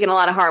already taking a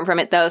lot of harm from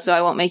it though, so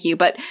I won't make you.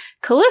 But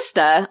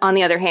Callista, on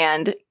the other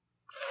hand,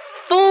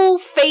 full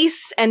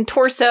face and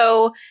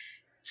torso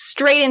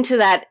straight into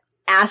that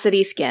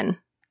acidy skin.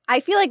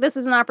 I feel like this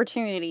is an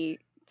opportunity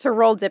to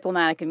roll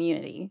diplomatic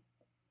immunity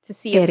to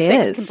see if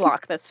It 6 is. can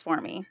block this for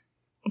me.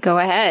 Go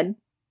ahead.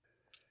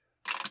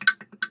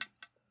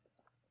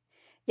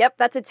 Yep,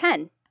 that's a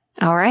 10.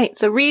 All right.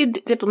 So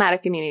read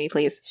diplomatic immunity,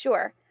 please.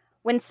 Sure.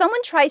 When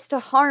someone tries to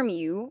harm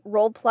you,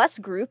 roll plus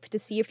group to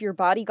see if your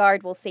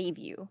bodyguard will save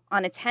you.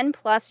 On a 10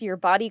 plus, your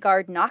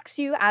bodyguard knocks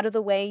you out of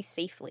the way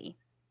safely.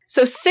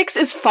 So 6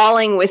 is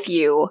falling with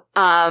you,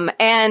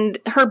 and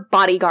her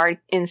bodyguard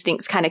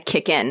instincts kind of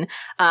kick in.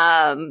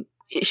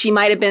 She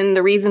might have been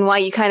the reason why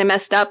you kind of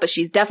messed up, but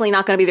she's definitely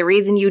not going to be the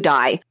reason you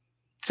die.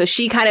 So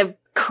she kind of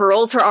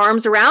curls her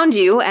arms around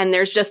you, and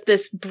there's just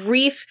this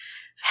brief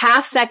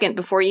half second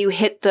before you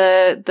hit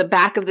the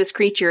back of this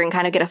creature and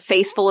kind of get a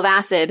face full of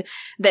acid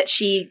that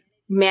she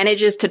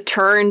manages to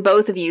turn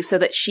both of you so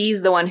that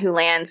she's the one who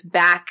lands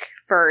back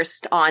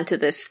first onto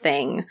this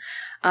thing.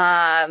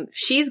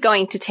 She's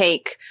going to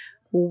take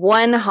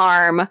 1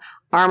 harm,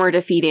 armor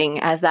defeating,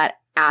 as that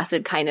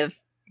acid kind of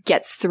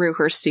gets through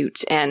her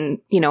suit and,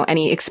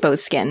 any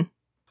exposed skin.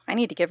 I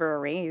need to give her a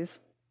raise.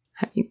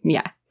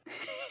 Yeah.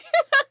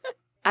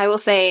 I will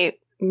say,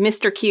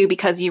 Mr. Q,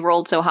 because you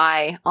rolled so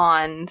high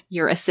on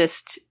your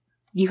assist,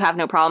 you have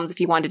no problems. If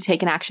you wanted to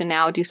take an action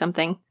now, do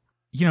something.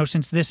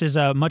 Since this is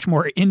a much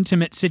more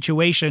intimate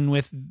situation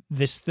with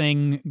this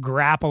thing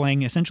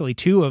grappling essentially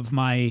 2 of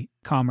my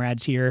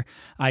comrades here,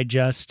 I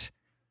just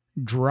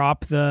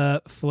drop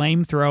the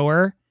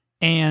flamethrower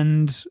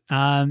and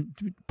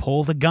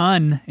pull the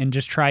gun and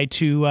just try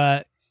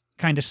to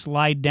kind of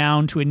slide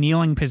down to a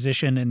kneeling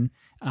position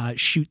and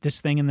shoot this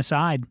thing in the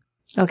side.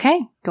 Okay,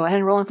 go ahead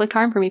and roll inflict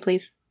harm for me,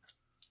 please.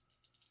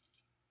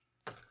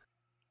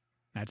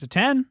 That's a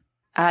 10.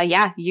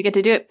 Yeah, you get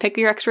to do it. Pick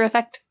your extra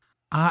effect.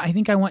 I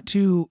think I want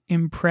to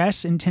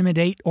impress,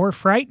 intimidate, or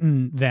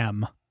frighten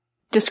them.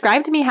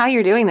 Describe to me how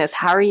you're doing this.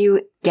 How are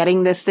you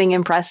getting this thing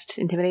impressed,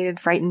 intimidated,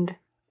 frightened?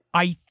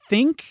 I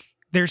think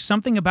there's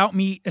something about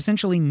me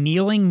essentially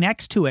kneeling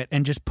next to it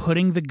and just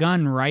putting the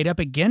gun right up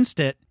against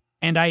it,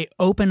 and I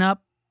open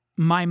up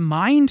my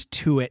mind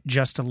to it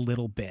just a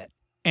little bit.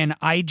 And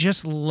I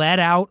just let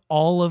out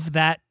all of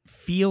that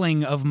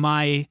feeling of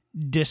my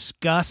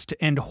disgust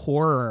and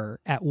horror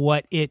at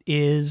what it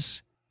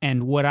is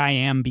and what I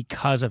am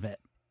because of it.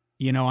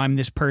 I'm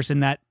this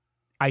person that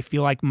I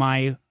feel like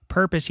my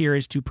purpose here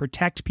is to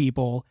protect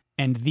people,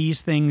 and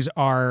these things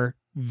are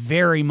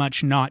very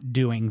much not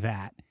doing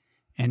that.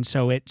 And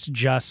so it's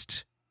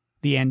just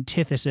the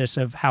antithesis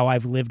of how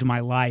I've lived my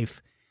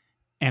life.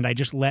 And I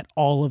just let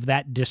all of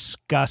that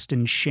disgust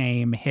and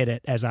shame hit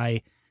it as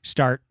I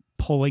start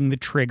pulling the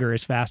trigger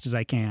as fast as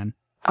I can.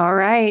 All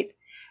right.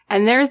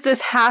 And there's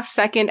this half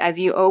second as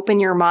you open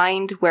your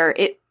mind where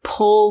it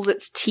pulls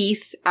its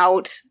teeth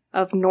out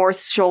of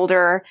North's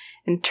shoulder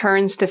and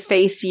turns to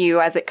face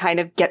you as it kind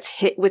of gets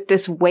hit with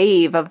this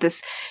wave of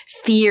this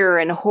fear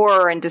and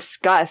horror and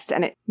disgust.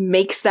 And it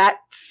makes that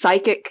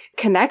psychic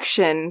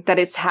connection that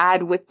it's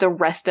had with the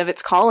rest of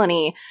its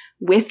colony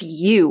with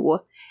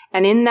you.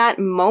 And in that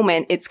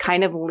moment, it's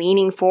kind of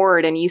leaning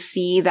forward and you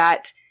see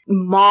that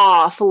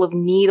maw full of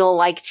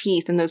needle-like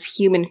teeth and those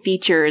human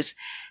features.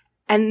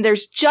 And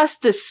there's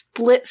just this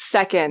split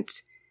second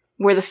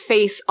where the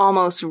face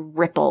almost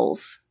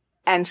ripples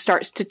and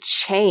starts to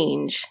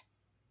change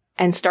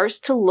and starts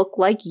to look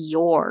like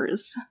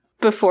yours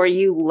before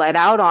you let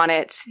out on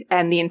it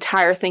and the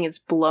entire thing is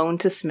blown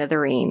to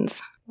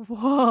smithereens.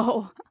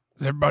 Whoa.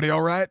 Is everybody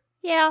all right?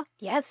 Yeah.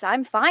 Yes,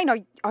 I'm fine.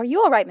 Are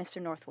you all right,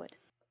 Mr. Northwood?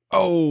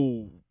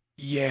 Oh,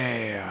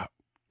 yeah.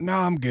 No,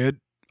 I'm good.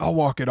 I'll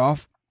walk it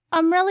off.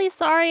 I'm really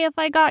sorry if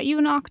I got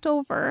you knocked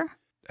over.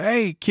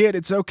 Hey, kid,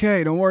 it's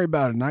okay. Don't worry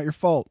about it. Not your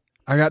fault.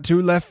 I got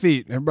 2 left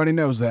feet. Everybody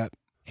knows that.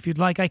 If you'd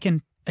like, I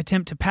can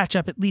attempt to patch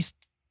up at least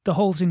the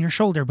holes in your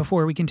shoulder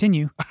before we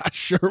continue. I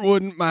sure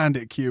wouldn't mind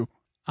it, Q.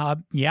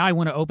 Yeah, I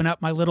want to open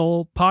up my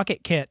little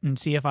pocket kit and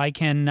see if I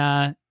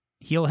can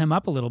heal him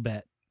up a little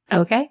bit.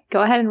 Okay,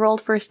 go ahead and roll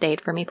first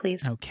aid for me,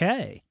 please.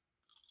 Okay.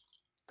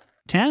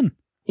 10.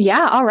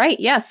 Yeah, all right.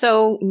 Yeah,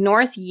 so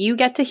North, you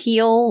get to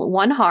heal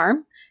 1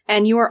 harm,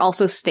 and you are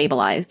also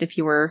stabilized if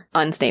you were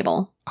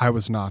unstable. I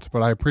was not,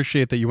 but I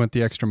appreciate that you went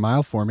the extra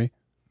mile for me.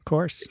 Of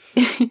course.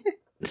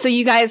 So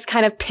you guys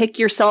kind of pick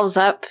yourselves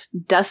up,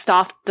 dust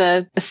off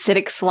the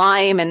acidic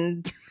slime,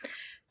 and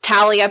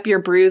tally up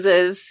your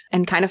bruises,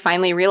 and kind of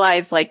finally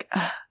realize,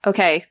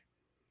 okay,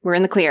 we're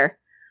in the clear.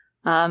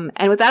 And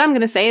with that, I'm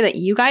going to say that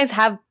you guys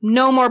have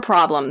no more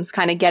problems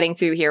kind of getting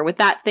through here. With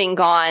that thing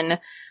gone,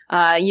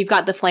 you've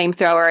got the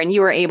flamethrower, and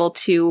you are able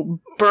to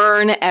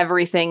burn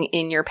everything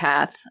in your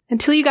path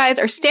until you guys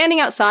are standing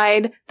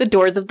outside the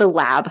doors of the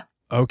lab.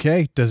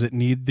 Okay, does it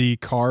need the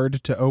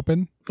card to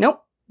open? Nope.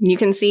 You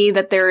can see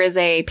that there is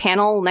a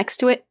panel next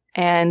to it,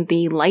 and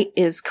the light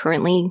is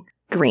currently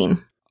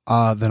green.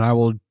 Then I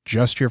will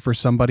gesture for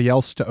somebody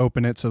else to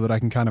open it so that I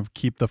can kind of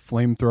keep the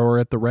flamethrower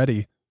at the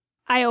ready.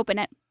 I open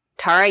it.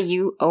 Tara,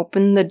 you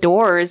open the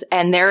doors,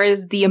 and there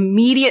is the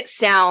immediate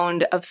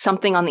sound of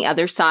something on the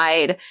other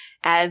side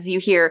as you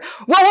hear,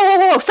 whoa, whoa,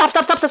 whoa, whoa, stop,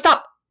 stop, stop, stop,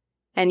 stop.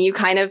 And you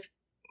kind of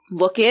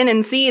look in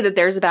and see that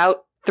there's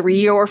about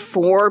 3 or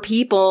 4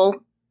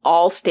 people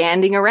all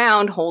standing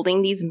around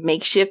holding these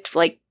makeshift,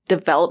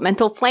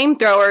 developmental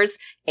flamethrowers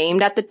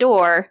aimed at the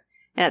door.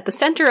 And at the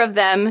center of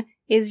them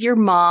is your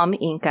mom,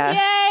 Inca.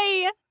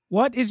 Yay!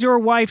 What is your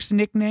wife's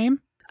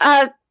nickname?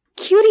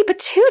 Cutie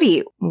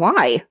Patootie.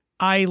 Why?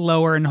 I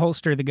lower and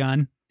holster the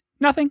gun.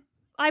 Nothing.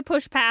 I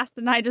push past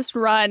and I just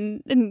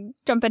run and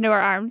jump into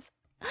her arms.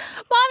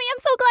 Mommy, I'm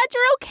so glad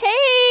you're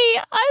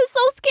okay. I was so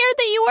scared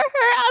that you were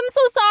hurt. I'm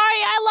so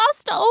sorry. I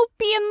lost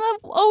Opie in the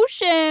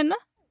ocean.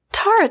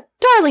 Tara,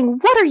 darling,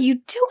 what are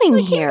you doing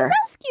We here? came to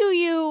rescue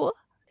you.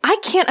 I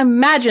can't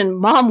imagine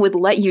Mom would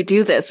let you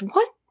do this.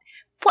 What?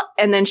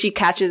 And then she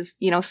catches,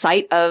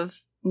 sight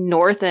of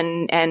north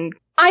and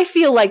I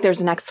feel like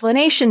there's an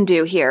explanation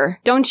due here.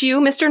 Don't you,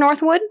 Mr.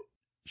 Northwood?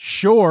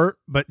 Sure,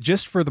 but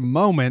just for the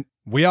moment,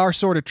 we are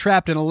sort of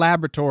trapped in a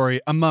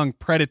laboratory among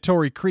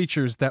predatory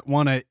creatures that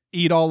want to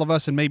eat all of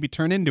us and maybe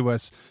turn into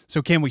us.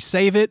 So can we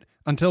save it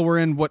until we're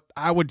in what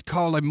I would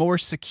call a more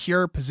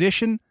secure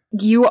position?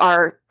 You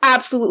are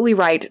absolutely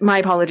right. My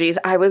apologies.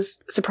 I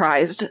was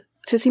surprised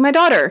to see my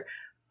daughter.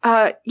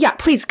 Yeah,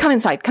 please come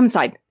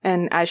inside.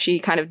 And as she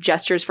kind of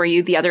gestures for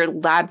you, the other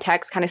lab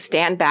techs kind of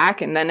stand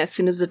back. And then as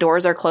soon as the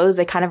doors are closed,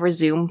 they kind of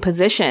resume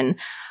position.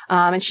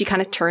 And she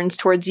kind of turns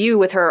towards you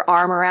with her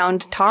arm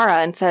around Tara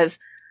and says,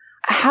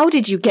 "How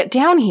did you get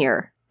down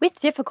here?" With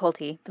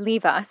difficulty,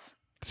 believe us.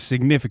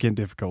 Significant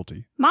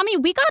difficulty. Mommy,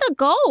 we gotta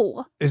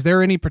go. Is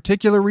there any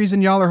particular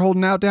reason y'all are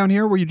holding out down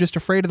here? Were you just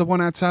afraid of the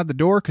one outside the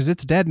door? Because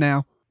it's dead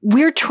now.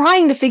 We're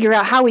trying to figure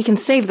out how we can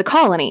save the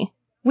colony.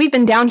 We've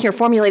been down here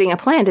formulating a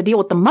plan to deal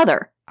with the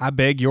mother. I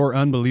beg your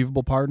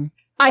unbelievable pardon?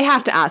 I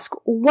have to ask,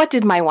 what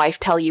did my wife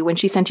tell you when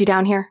she sent you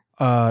down here?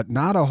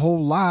 Not a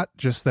whole lot.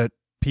 Just that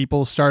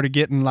people started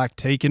getting,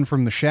 taken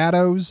from the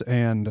shadows,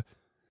 and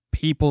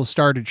people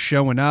started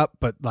showing up,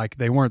 but,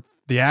 they weren't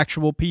the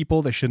actual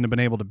people. They shouldn't have been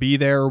able to be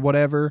there or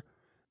whatever.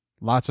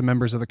 Lots of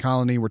members of the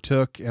colony were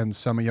took, and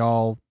some of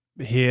y'all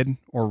hid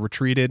or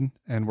retreated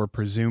and were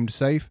presumed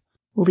safe.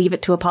 Leave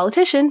it to a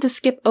politician to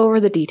skip over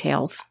the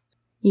details.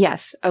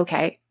 Yes,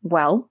 okay.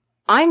 Well,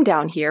 I'm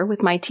down here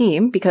with my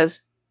team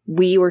because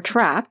we were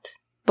trapped,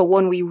 but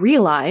when we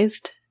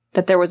realized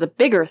that there was a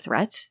bigger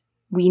threat,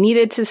 we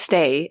needed to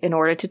stay in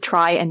order to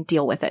try and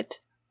deal with it.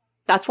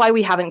 That's why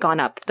we haven't gone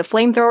up. The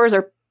flamethrowers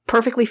are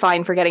perfectly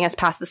fine for getting us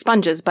past the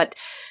sponges, but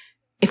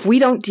if we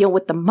don't deal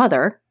with the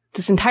mother,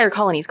 this entire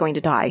colony is going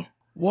to die.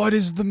 What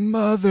is the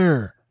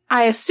mother?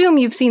 I assume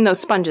you've seen those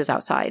sponges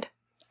outside.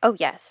 Oh,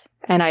 yes.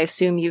 And I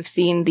assume you've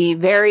seen the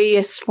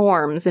various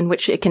forms in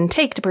which it can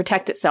take to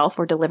protect itself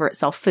or deliver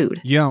itself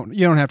food. You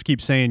don't have to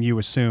keep saying you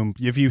assume.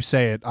 If you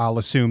say it, I'll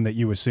assume that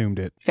you assumed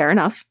it. Fair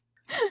enough.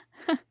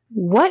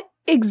 What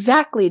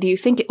exactly do you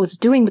think it was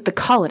doing with the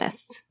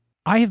colonists?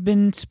 I have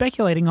been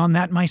speculating on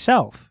that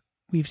myself.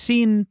 We've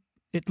seen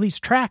at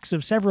least tracks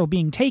of several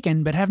being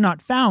taken, but have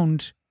not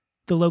found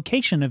the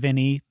location of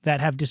any that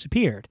have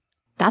disappeared.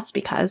 That's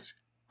because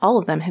all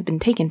of them have been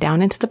taken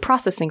down into the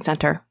processing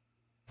center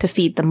to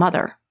feed the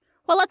mother.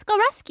 Well, let's go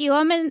rescue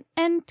them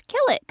and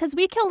kill it, because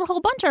we killed a whole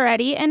bunch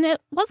already, and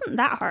it wasn't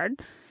that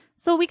hard.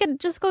 So we could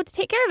just go to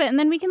take care of it, and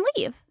then we can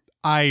leave.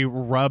 I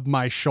rub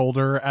my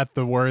shoulder at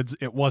the words,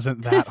 "it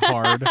wasn't that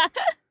hard."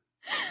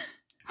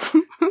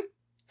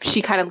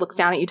 She kind of looks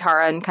down at you,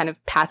 Tara, and kind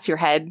of pats your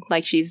head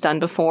like she's done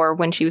before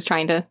when she was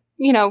trying to,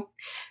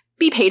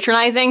 be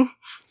patronizing.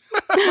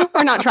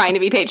 Or not trying to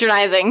be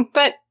patronizing,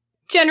 but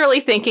generally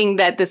thinking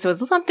that this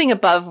was something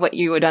above what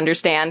you would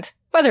understand,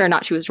 whether or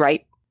not she was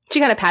right. She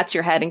kind of pats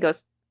your head and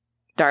goes,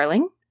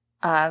 "Darling,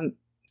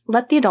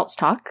 let the adults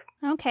talk."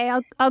 Okay,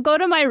 I'll go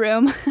to my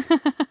room.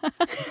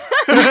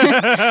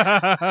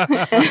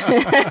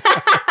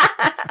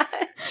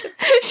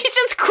 She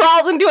just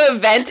crawls into a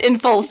vent in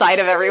full sight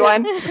of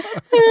everyone.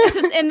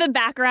 Just in the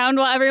background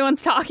while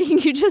everyone's talking,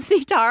 you just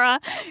see Tara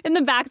in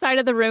the backside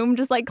of the room,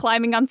 just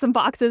climbing on some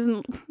boxes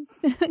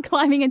and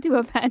climbing into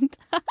a vent.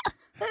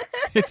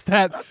 It's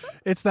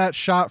that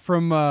shot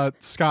from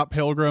Scott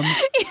Pilgrim.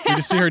 Yeah. You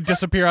just see her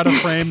disappear out of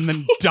frame and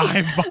then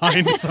dive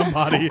behind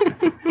somebody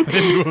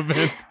into a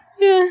vent.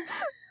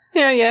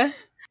 Yeah.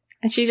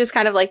 And she just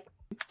kind of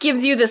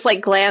gives you this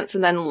glance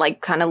and then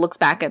kind of looks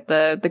back at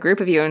the group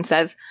of you and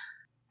says,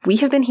 "We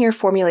have been here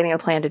formulating a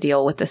plan to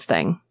deal with this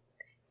thing.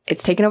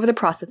 It's taken over the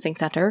processing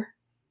center.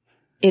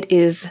 It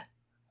is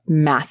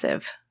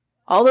massive.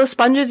 All those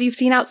sponges you've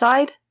seen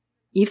outside,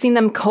 you've seen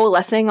them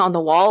coalescing on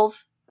the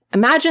walls.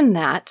 Imagine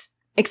that,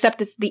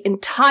 except it's the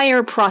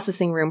entire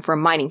processing room for a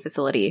mining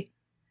facility.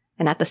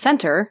 And at the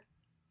center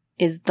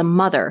is the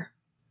mother."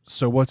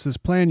 So what's this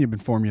plan you've been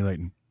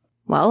formulating?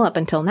 Well, up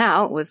until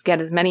now, it was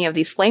get as many of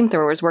these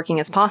flamethrowers working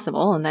as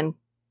possible and then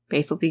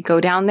basically go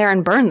down there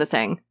and burn the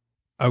thing.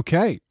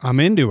 Okay, I'm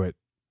into it.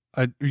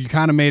 You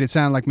kind of made it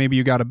sound like maybe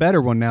you got a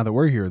better one now that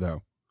we're here,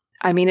 though.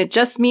 I mean, it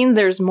just means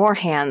there's more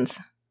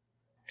hands.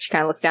 She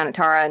kind of looks down at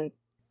Tara and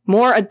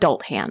more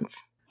adult hands.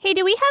 Hey,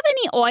 do we have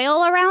any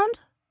oil around?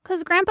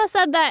 Because Grandpa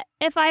said that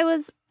if I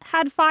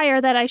had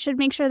fire that I should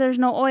make sure there's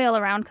no oil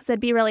around because it'd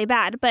be really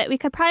bad. But we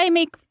could probably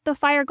make the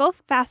fire go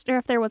faster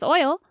if there was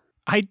oil.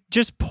 I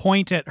just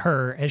point at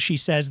her as she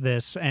says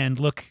this and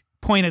look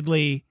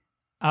pointedly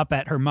up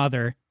at her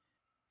mother.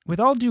 With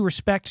all due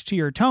respect to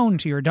your tone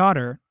to your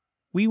daughter,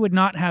 we would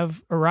not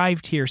have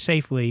arrived here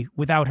safely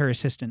without her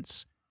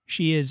assistance.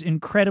 She is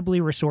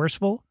incredibly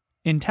resourceful,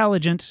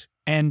 intelligent,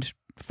 and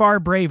far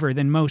braver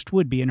than most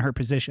would be in her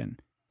position.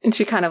 And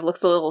she kind of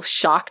looks a little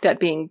shocked at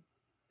being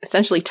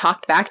essentially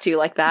talked back to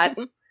like that.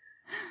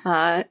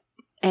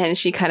 And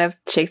she kind of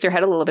shakes her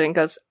head a little bit and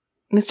goes,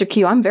 "Mr.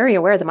 Q, I'm very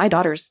aware that my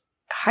daughter's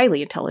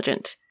highly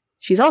intelligent.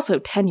 She's also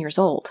 10 years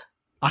old."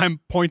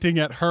 I'm pointing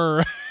at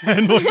her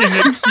and looking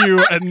at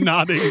Q and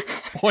nodding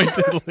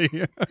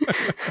pointedly.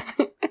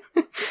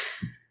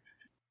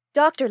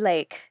 Dr.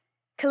 Lake,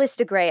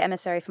 Callista Gray,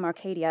 emissary from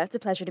Arcadia. It's a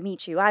pleasure to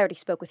meet you. I already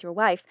spoke with your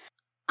wife.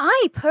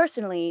 I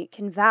personally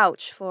can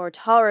vouch for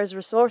Tara's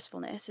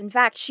resourcefulness. In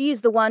fact,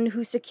 she's the one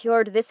who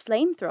secured this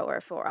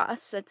flamethrower for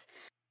us.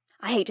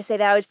 I hate to say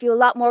that I would feel a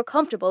lot more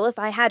comfortable if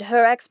I had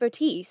her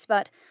expertise,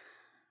 but,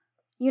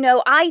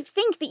 I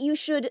think that you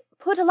should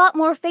put a lot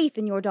more faith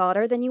in your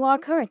daughter than you are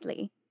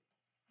currently.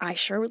 I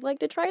sure would like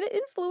to try to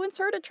influence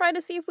her to try to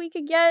see if we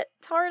could get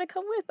Tara to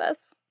come with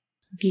us.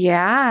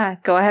 Yeah,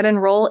 go ahead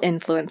and roll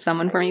influence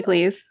someone for me,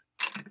 please.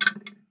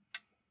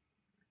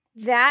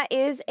 That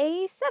is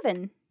a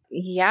 7.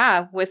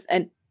 Yeah, with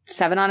a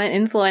 7 on an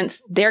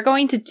influence, they're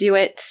going to do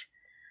it,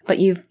 but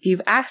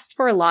you've asked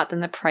for a lot, then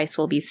the price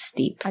will be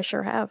steep. I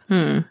sure have.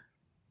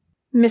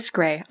 Miss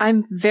Gray,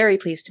 I'm very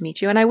pleased to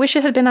meet you, and I wish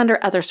it had been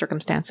under other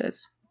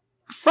circumstances.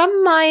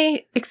 From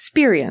my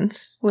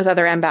experience with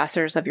other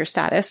ambassadors of your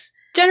status,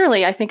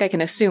 generally I think I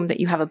can assume that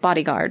you have a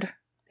bodyguard.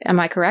 Am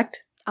I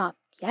correct?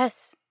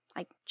 Yes.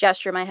 I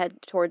gesture my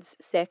head towards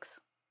 6,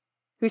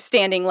 who's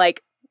standing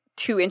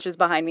 2 inches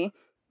behind me.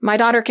 My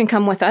daughter can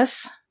come with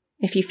us,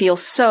 if you feel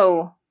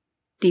so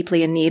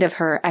deeply in need of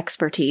her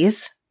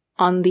expertise,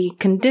 on the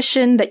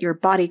condition that your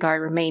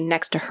bodyguard remain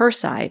next to her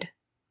side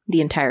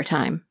the entire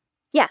time.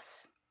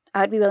 Yes,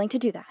 I would be willing to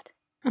do that.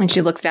 And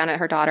she looks down at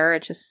her daughter.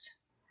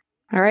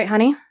 All right,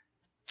 honey,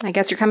 I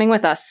guess you're coming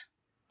with us.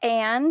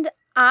 And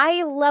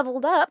I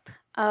leveled up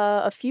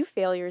a few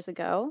failures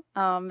ago,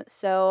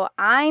 so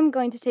I'm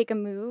going to take a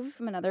move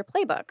from another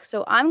playbook.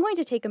 So I'm going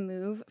to take a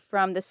move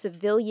from the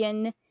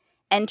civilian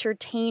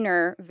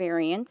entertainer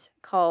variant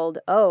called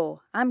Oh,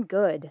 I'm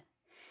Good.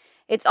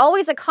 It's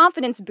always a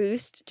confidence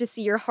boost to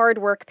see your hard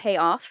work pay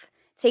off.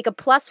 Take a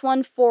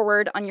 +1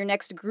 forward on your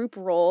next group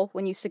roll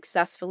when you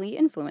successfully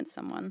influence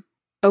someone.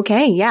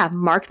 Okay, yeah,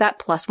 mark that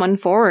 +1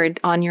 forward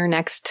on your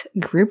next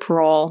group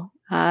roll.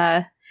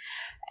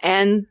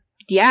 And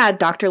yeah,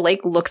 Dr.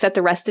 Lake looks at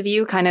the rest of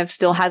you, kind of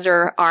still has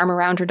her arm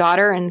around her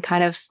daughter and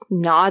kind of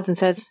nods and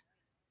says,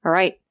 all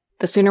right,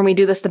 the sooner we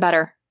do this, the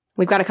better.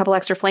 We've got a couple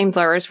extra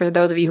flamethrowers for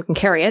those of you who can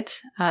carry it.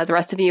 The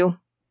rest of you,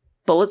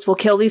 bullets will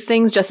kill these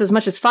things just as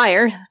much as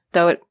fire,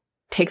 though it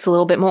takes a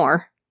little bit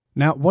more.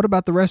 Now, what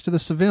about the rest of the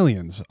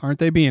civilians? Aren't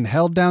they being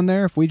held down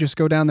there? If we just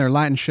go down there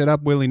lighting shit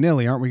up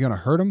willy-nilly, aren't we going to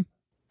hurt them?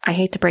 I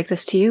hate to break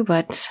this to you,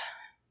 but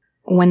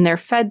when they're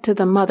fed to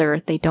the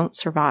mother, they don't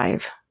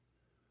survive.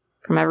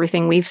 From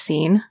everything we've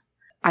seen,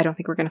 I don't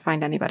think we're going to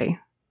find anybody.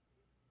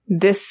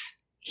 This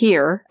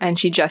here, and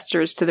she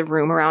gestures to the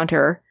room around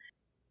her,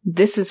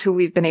 this is who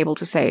we've been able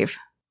to save.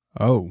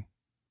 Oh,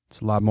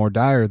 it's a lot more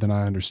dire than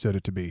I understood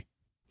it to be.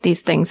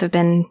 These things have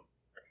been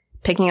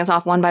picking us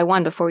off one by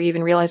one before we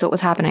even realized what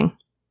was happening.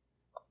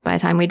 By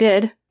the time we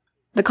did,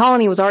 the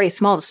colony was already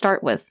small to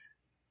start with.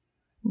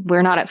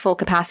 We're not at full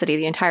capacity.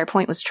 The entire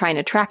point was trying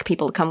to attract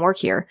people to come work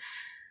here.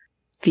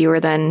 Fewer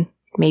than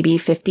maybe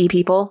 50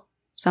 people,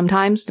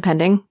 sometimes,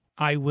 depending.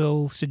 I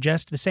will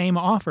suggest the same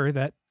offer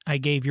that I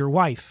gave your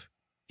wife.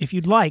 If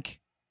you'd like,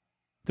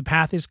 the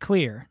path is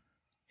clear.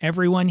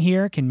 Everyone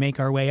here can make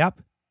our way up.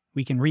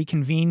 We can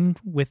reconvene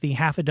with the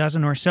half a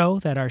dozen or so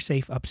that are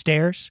safe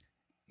upstairs,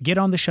 get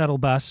on the shuttle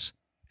bus,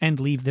 and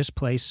leave this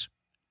place,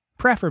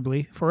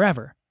 preferably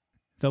forever.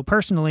 Though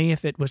personally,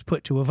 if it was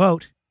put to a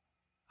vote,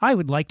 I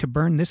would like to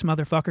burn this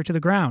motherfucker to the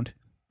ground.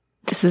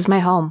 This is my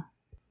home.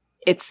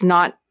 It's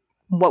not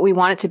what we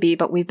want it to be,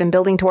 but we've been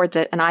building towards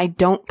it, and I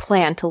don't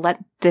plan to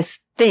let this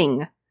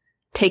thing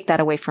take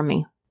that away from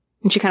me.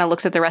 And she kind of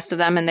looks at the rest of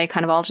them, and they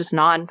kind of all just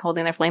nod,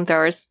 holding their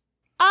flamethrowers.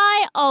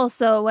 I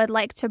also would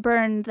like to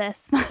burn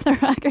this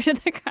motherfucker to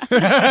the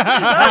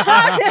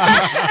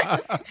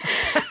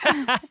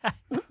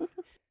ground.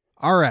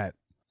 All right.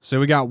 So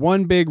we got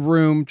one big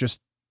room, just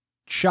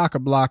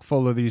chock-a-block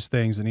full of these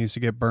things that needs to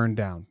get burned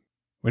down.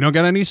 We don't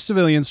got any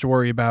civilians to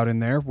worry about in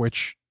there,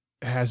 which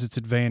has its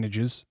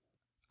advantages.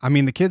 I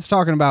mean, the kid's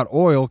talking about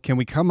oil. Can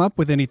we come up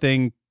with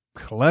anything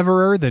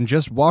cleverer than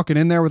just walking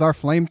in there with our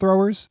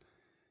flamethrowers?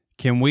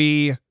 Can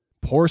we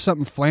pour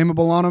something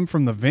flammable on them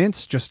from the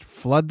vents, just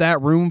flood that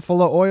room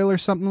full of oil or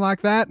something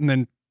like that, and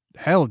then,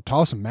 hell,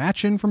 toss a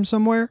match in from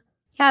somewhere?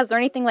 Yeah, is there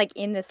anything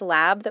in this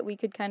lab that we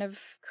could kind of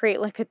create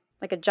like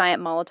a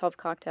giant Molotov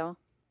cocktail?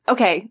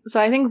 Okay,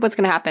 so I think what's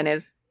going to happen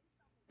is,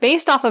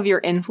 based off of your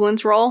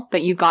influence roll,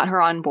 that you got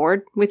her on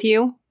board with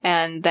you,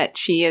 and that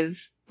she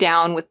is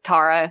down with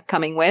Tara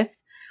coming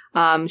with,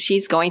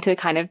 she's going to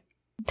kind of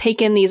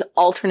take in these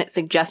alternate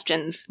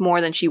suggestions more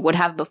than she would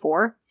have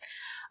before.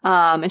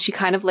 And she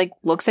kind of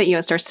looks at you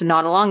and starts to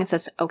nod along and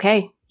says,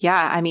 okay,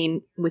 yeah, I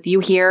mean, with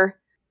you here,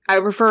 I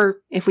would prefer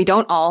if we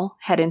don't all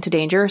head into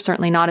danger,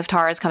 certainly not if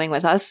Tara is coming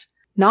with us.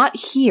 Not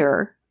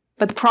here,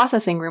 but the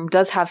processing room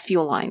does have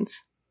fuel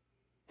lines.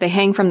 They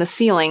hang from the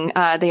ceiling.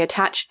 They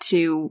attach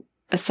to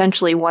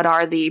essentially what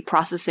are the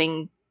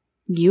processing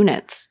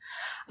units.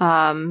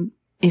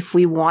 If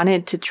we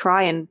wanted to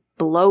try and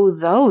blow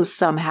those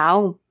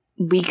somehow,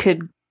 we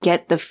could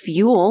get the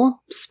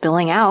fuel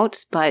spilling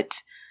out,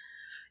 but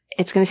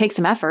it's going to take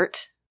some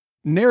effort.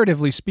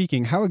 Narratively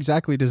speaking, how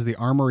exactly does the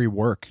armory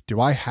work? Do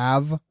I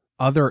have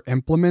other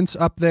implements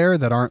up there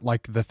that aren't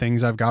like the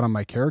things I've got on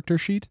my character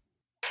sheet?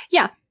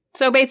 Yeah.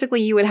 So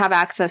basically you would have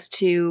access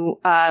to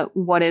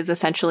what is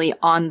essentially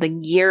on the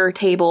gear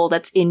table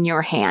that's in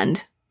your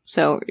hand.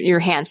 So your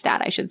hand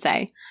stat, I should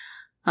say.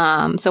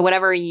 So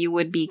whatever you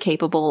would be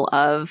capable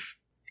of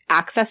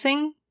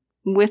accessing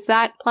with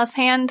that plus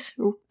hand,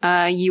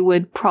 you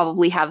would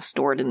probably have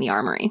stored in the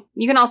armory.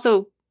 You can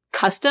also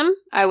custom.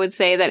 I would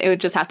say that it would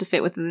just have to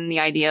fit within the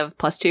idea of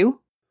 +2.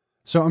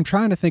 So I'm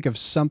trying to think of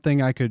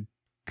something I could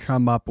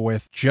come up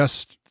with,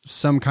 just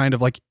some kind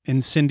of like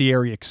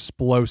incendiary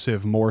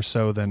explosive more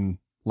so than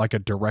like a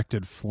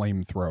directed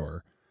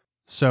flamethrower.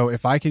 So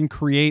if I can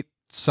create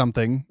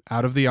something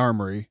out of the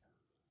armory,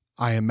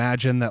 I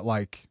imagine that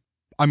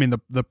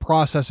the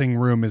processing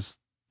room is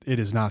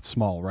not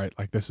small, right?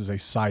 Like this is a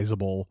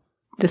sizable.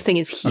 This thing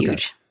is huge.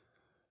 Okay.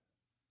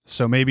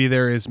 So maybe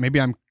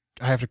I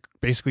have to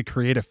basically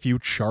create a few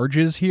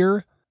charges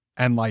here,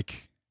 and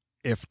like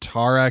if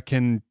Tara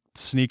can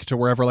sneak to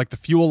wherever like the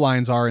fuel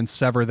lines are and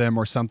sever them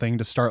or something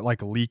to start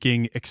like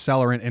leaking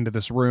accelerant into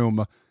this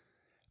room,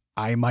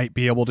 I might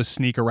be able to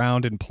sneak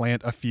around and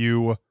plant a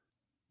few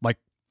like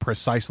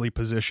precisely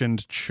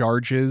positioned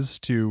charges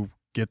to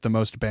get the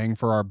most bang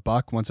for our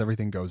buck once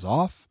everything goes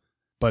off.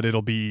 But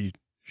it'll be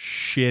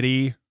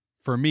shitty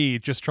for me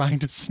just trying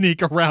to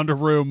sneak around a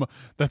room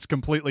that's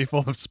completely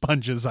full of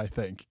sponges, I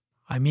think.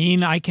 I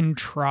mean, I can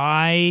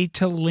try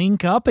to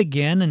link up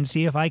again and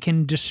see if I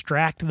can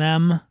distract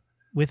them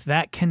with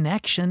that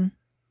connection.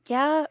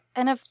 Yeah,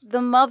 and if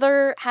the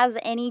mother has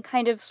any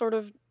kind of sort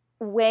of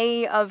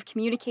way of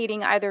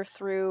communicating either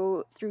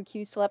through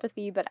Q's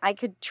telepathy, but I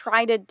could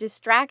try to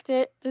distract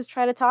it, just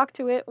try to talk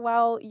to it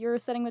while you're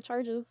setting the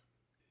charges.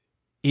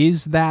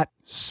 Is that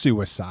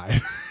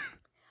suicide?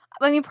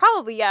 I mean,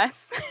 probably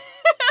yes.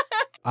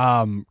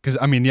 Because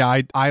I mean,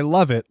 yeah, I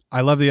love it.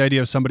 I love the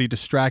idea of somebody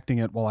distracting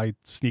it while I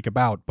sneak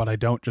about, but I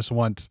don't just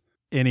want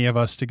any of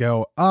us to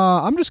go,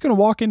 I'm just going to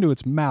walk into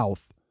its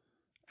mouth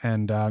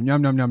and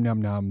yum, yum, yum,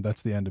 yum, yum.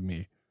 That's the end of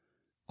me.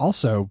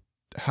 Also,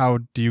 how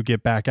do you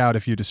get back out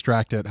if you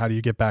distract it? How do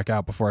you get back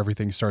out before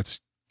everything starts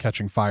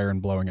catching fire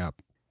and blowing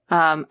up?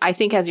 I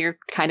think as you're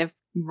kind of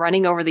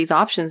running over these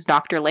options,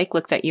 Dr. Lake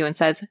looks at you and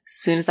says, as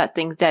soon as that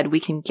thing's dead, we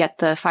can get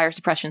the fire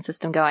suppression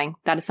system going.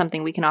 That is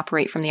something we can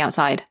operate from the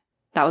outside.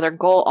 That was our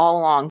goal all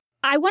along.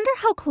 I wonder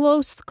how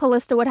close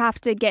Callista would have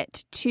to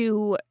get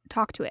to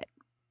talk to it.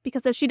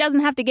 Because if she doesn't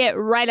have to get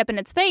right up in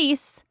its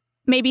face,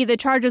 maybe the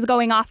charges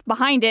going off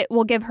behind it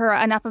will give her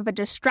enough of a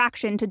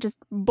distraction to just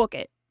book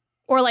it.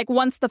 Or like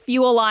once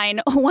fuel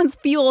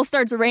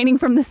starts raining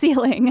from the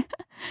ceiling,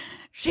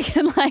 she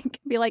can like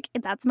be like,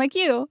 that's my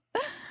cue.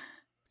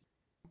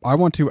 I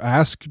want to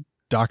ask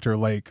Dr.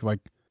 Lake,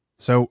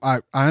 so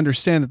I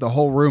understand that the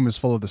whole room is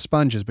full of the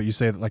sponges, but you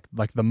say that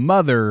like the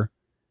mother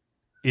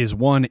is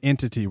one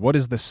entity. What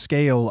is the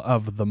scale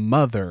of the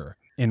mother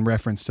in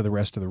reference to the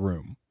rest of the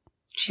room?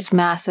 She's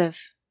massive.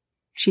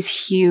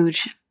 She's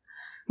huge.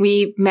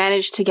 We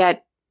managed to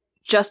get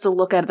just a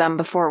look at them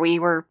before we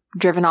were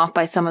driven off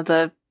by some of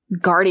the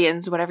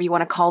guardians, whatever you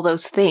want to call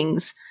those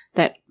things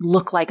that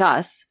look like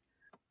us.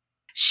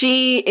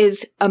 She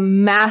is a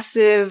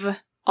massive,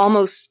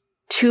 almost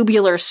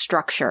tubular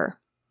structure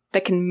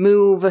that can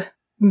move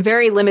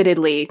very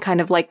limitedly,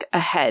 kind of like a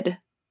head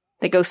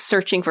that goes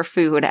searching for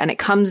food, and it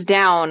comes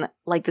down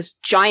like this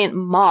giant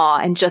maw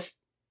and just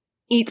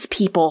eats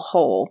people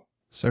whole.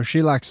 So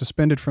she like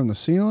suspended from the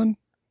ceiling?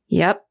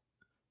 Yep.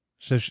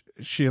 So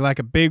she like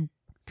a big,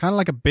 kind of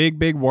like a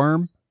big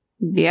worm?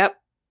 Yep.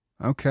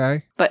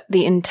 Okay. But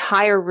the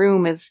entire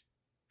room is,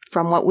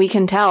 from what we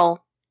can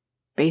tell,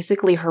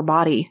 basically her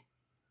body.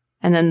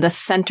 And then the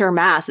center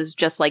mass is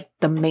just like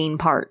the main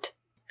part.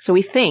 So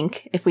we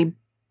think if we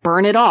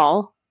burn it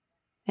all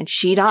and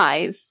she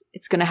dies,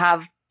 it's going to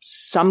have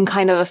some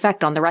kind of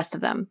effect on the rest of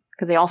them,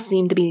 because they all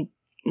seem to be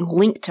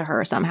linked to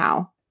her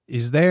somehow.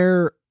 Is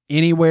there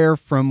anywhere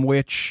from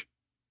which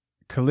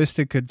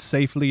Callista could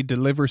safely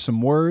deliver some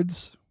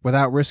words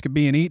without risk of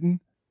being eaten?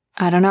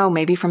 I don't know,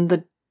 maybe from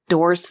the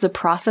doors to the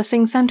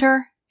processing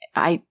center?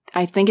 I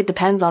think it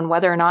depends on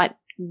whether or not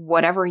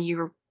whatever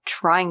you're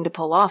trying to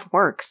pull off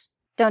works.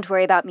 Don't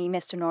worry about me,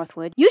 Mr.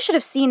 Northwood. You should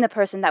have seen the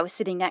person that was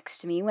sitting next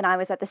to me when I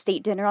was at the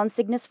state dinner on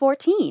Cygnus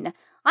 14.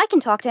 I can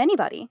talk to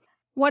anybody.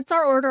 What's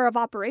our order of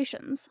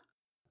operations?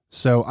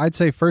 So I'd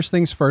say first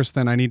things first,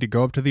 then I need to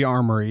go up to the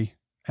armory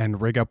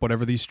and rig up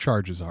whatever these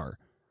charges are.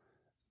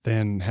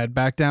 Then head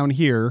back down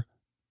here,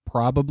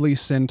 probably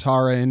send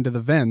Tara into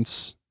the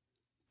vents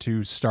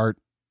to start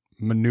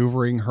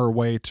maneuvering her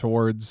way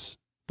towards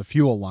the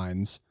fuel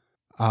lines,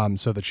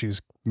 so that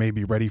she's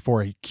maybe ready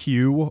for a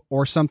cue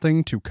or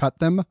something to cut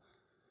them.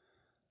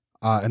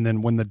 And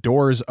then when the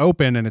doors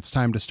open and it's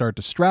time to start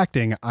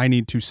distracting, I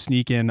need to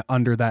sneak in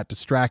under that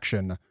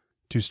distraction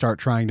to start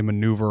trying to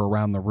maneuver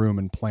around the room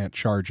and plant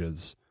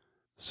charges.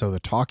 So the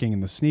talking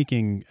and the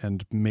sneaking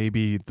and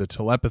maybe the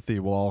telepathy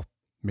will all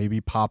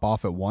maybe pop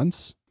off at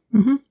once.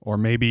 Mm-hmm. Or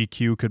maybe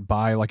Q could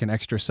buy like an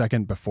extra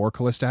second before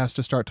Callista has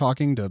to start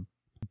talking to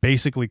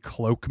basically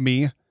cloak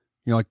me,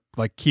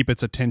 like keep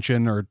its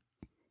attention or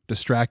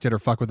distract it or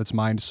fuck with its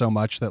mind so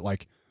much that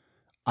like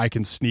I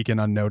can sneak in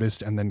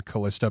unnoticed, and then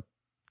Callista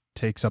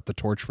takes up the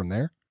torch from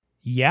there?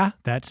 Yeah,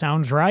 that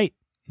sounds right.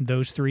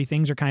 Those three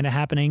things are kind of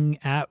happening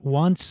at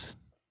once.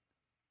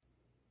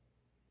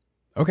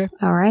 Okay.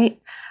 All right.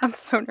 I'm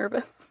so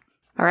nervous.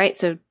 All right.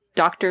 So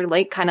Dr.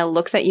 Lake kind of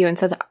looks at you and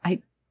says,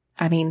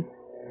 I mean,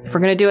 if we're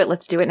going to do it,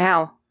 let's do it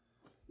now.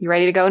 You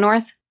ready to go,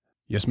 North?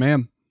 Yes,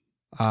 ma'am.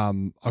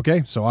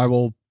 Okay, so I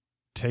will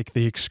take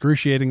the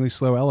excruciatingly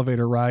slow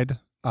elevator ride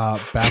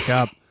back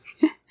up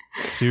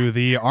to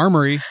the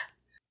armory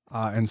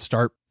and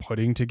start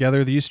putting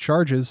together these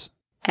charges.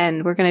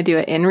 And we're going to do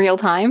it in real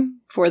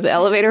time for the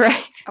elevator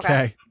ride.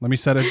 Okay. Let me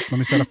set a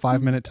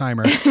 5-minute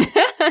timer.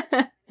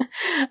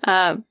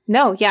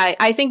 No, yeah,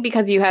 I think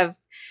because you have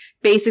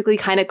basically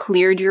kind of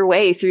cleared your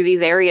way through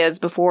these areas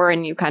before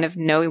and you kind of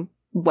know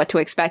what to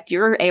expect,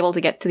 you're able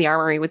to get to the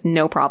armory with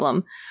no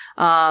problem.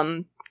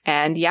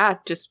 And yeah,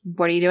 just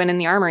what are you doing in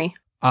the armory?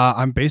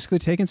 I'm basically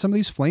taking some of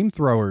these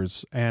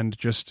flamethrowers and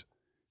just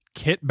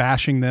kit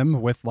bashing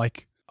them with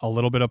like a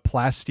little bit of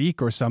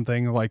plastique or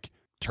something, like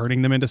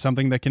turning them into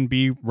something that can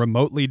be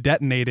remotely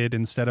detonated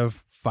instead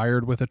of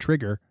fired with a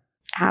trigger.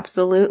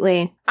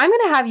 Absolutely. I'm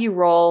going to have you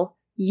roll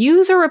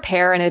use or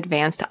repair an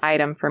advanced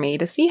item for me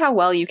to see how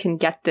well you can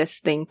get this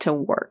thing to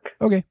work.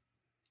 Okay.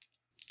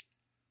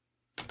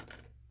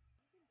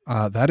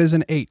 That is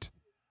an 8.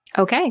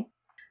 Okay.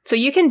 So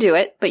you can do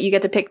it, but you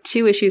get to pick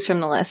 2 issues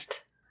from the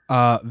list.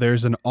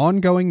 There's an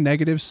ongoing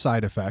negative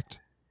side effect.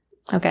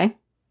 Okay.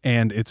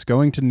 And it's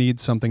going to need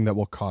something that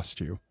will cost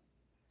you.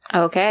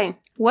 Okay.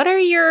 What are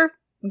your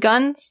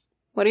guns?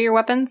 What are your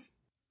weapons?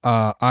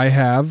 I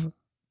have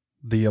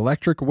the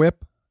electric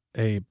whip,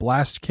 a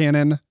blast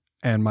cannon,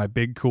 and my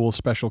big cool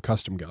special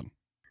custom gun.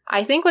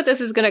 I think what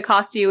this is going to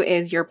cost you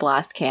is your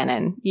blast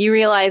cannon. You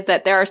realize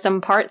that there are some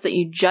parts that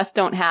you just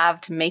don't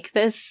have to make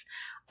this,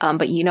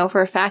 but you know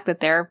for a fact that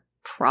they're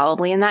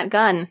probably in that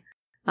gun.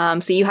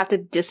 So you have to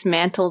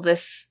dismantle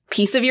this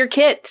piece of your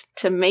kit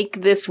to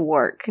make this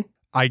work.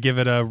 I give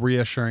it a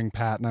reassuring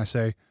pat and I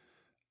say,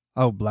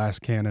 "Oh,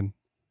 blast cannon,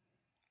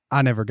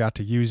 I never got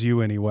to use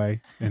you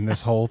anyway in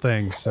this whole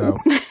thing, so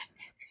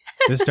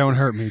this don't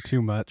hurt me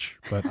too much,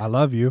 but I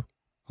love you.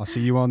 I'll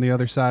see you on the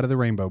other side of the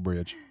rainbow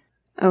bridge."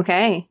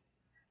 Okay.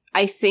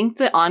 I think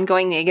the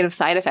ongoing negative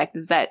side effect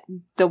is that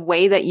the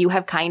way that you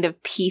have kind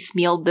of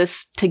piecemealed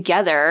this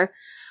together,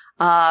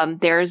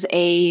 there's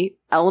a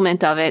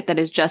element of it that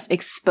is just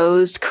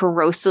exposed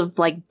corrosive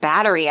like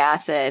battery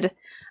acid,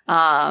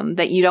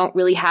 that you don't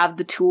really have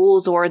the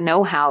tools or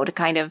know-how to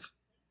kind of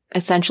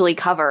essentially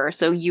cover.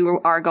 So you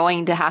are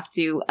going to have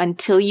to,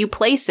 until you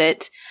place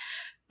it,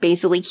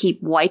 basically keep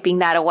wiping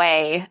that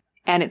away.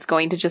 And it's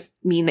going to just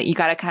mean that you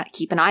got to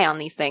keep an eye on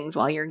these things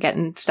while you're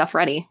getting stuff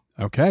ready.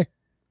 Okay.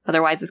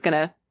 Otherwise, it's going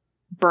to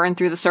burn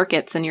through the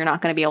circuits and you're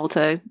not going to be able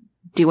to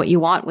do what you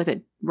want with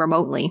it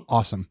remotely.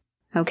 Awesome.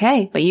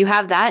 Okay, but you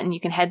have that and you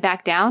can head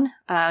back down.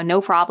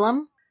 No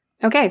problem.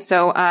 Okay,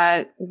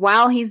 so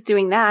while he's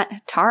doing that,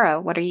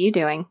 Tara, what are you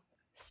doing?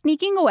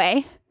 Sneaking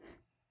away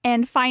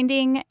and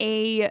finding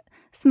a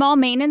small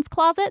maintenance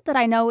closet that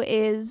I know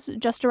is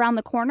just around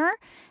the corner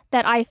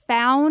that I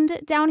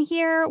found down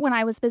here when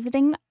I was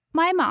visiting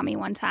my mommy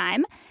one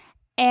time.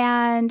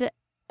 And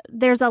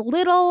there's a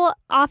little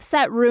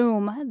offset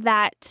room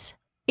that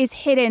is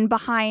hidden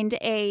behind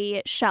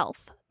a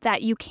shelf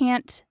that you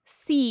can't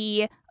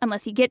see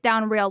unless you get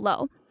down real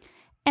low.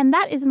 And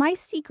that is my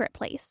secret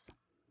place.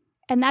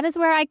 And that is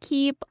where I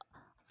keep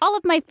all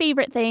of my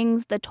favorite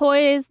things, the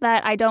toys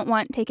that I don't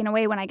want taken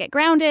away when I get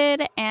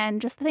grounded,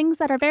 and just things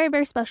that are very,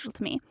 very special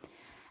to me.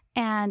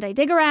 And I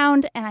dig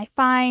around and I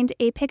find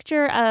a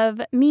picture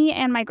of me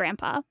and my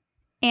grandpa.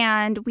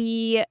 And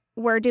we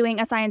were doing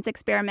a science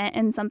experiment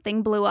and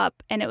something blew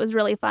up and it was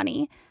really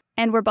funny.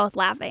 And we're both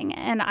laughing.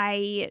 And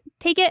I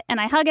take it and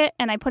I hug it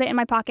and I put it in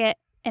my pocket.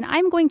 And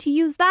I'm going to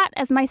use that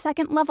as my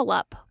second level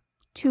up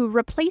to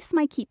replace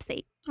my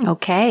keepsake.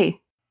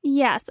 Okay.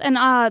 Yes. And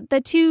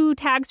the 2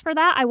 tags for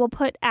that I will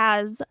put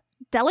as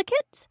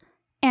delicate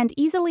and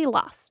easily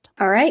lost.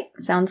 All right.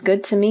 Sounds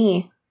good to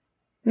me.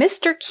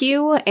 Mr.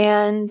 Q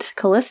and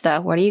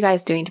Callista, what are you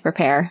guys doing to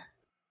prepare?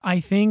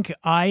 I think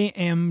I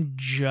am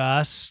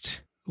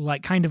just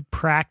like kind of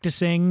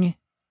practicing.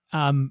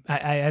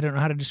 I don't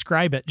know how to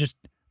describe it. Just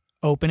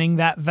opening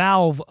that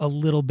valve a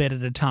little bit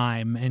at a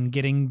time and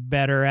getting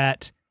better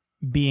at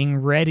being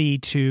ready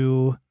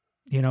to,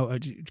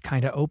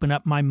 kind of open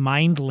up my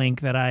mind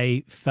link that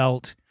I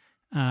felt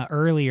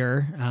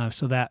earlier,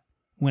 so that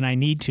when I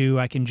need to,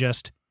 I can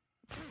just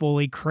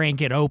fully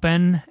crank it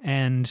open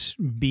and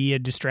be a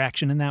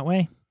distraction in that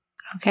way.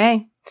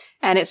 Okay.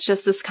 And it's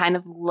just this kind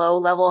of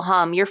low-level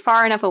hum. You're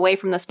far enough away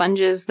from the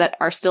sponges that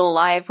are still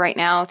alive right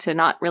now to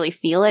not really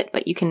feel it,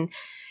 but you can...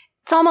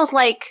 It's almost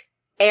like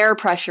air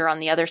pressure on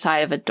the other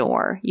side of a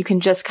door. You can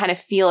just kind of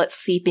feel it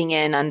seeping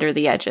in under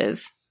the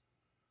edges.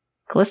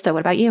 Callista,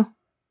 what about you?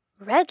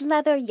 Red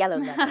leather, yellow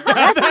leather.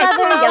 Red That's leather,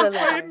 what I yellow was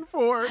leather. waiting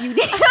for.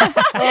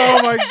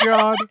 Oh my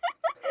god.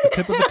 The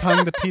tip of the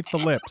tongue, the teeth, the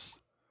lips.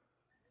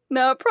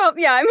 No,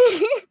 yeah, I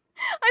mean,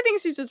 I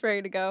think she's just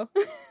ready to go.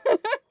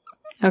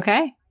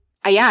 Okay.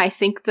 Yeah, I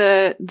think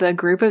the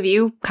group of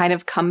you kind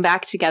of come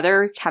back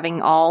together,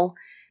 having all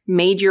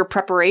made your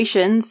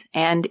preparations,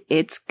 and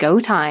it's go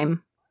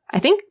time. I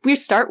think we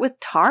start with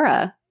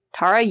Tara.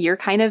 Tara, you're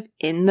kind of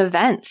in the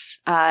vents.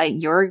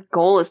 Your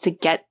goal is to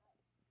get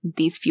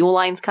these fuel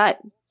lines cut.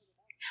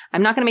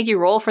 I'm not going to make you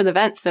roll for the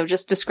vents, so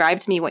just describe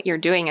to me what you're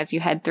doing as you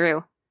head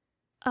through.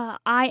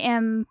 I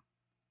am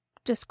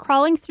just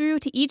crawling through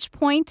to each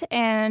point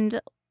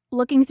and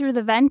looking through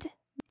the vent,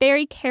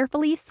 very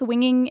carefully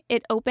swinging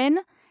it open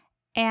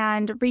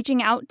and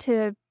reaching out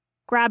to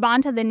grab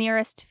onto the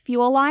nearest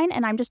fuel line.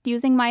 And I'm just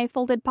using my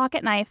folded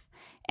pocket knife,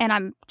 and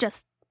I'm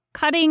just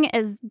cutting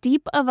as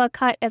deep of a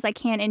cut as I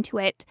can into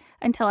it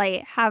until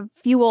I have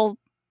fuel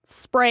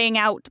spraying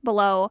out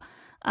below.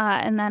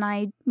 And then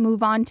I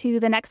move on to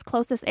the next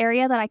closest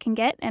area that I can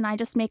get, and I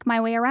just make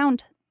my way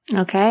around.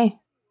 Okay.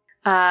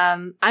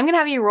 I'm going to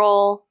have you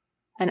roll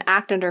an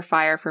act under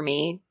fire for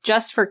me,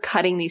 just for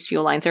cutting these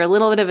fuel lines. They're a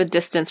little bit of a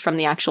distance from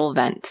the actual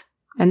vent.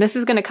 And this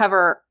is going to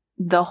cover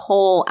the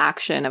whole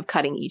action of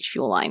cutting each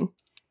fuel line.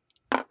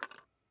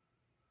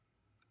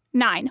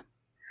 9.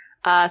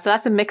 So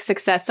that's a mixed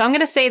success. So I'm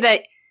going to say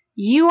that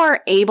you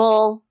are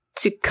able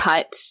to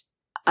cut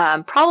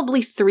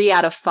probably 3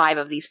 out of 5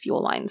 of these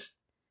fuel lines.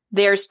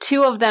 There's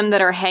 2 of them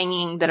that are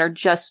hanging that are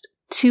just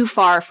too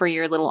far for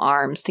your little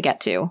arms to get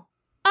to.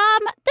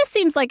 This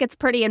seems like it's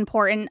pretty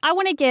important. I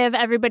want to give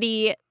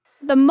everybody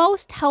the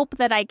most help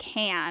that I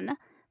can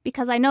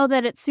because I know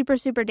that it's super,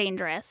 super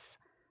dangerous.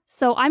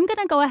 So I'm going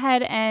to go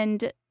ahead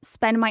and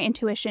spend my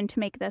intuition to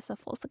make this a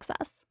full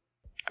success.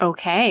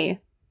 Okay.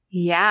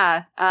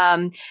 Yeah.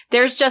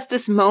 There's just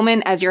this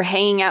moment as you're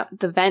hanging out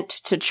the vent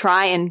to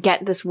try and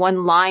get this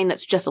one line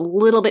that's just a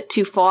little bit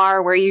too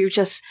far, where you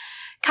just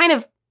kind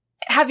of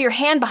have your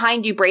hand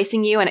behind you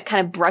bracing you, and it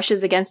kind of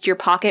brushes against your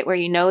pocket where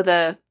you know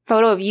the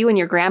photo of you and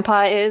your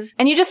grandpa is.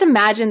 And you just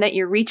imagine that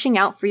you're reaching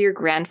out for your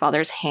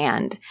grandfather's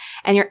hand,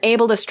 and you're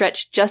able to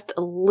stretch just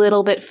a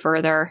little bit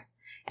further,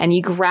 and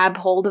you grab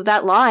hold of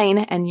that line,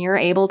 and you're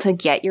able to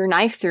get your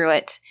knife through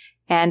it.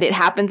 And it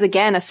happens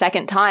again a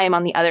second time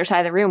on the other side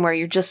of the room where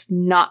you're just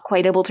not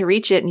quite able to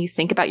reach it, and you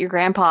think about your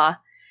grandpa,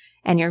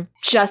 and you're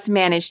just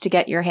managed to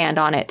get your hand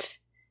on it.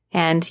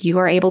 And you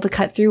are able to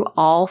cut through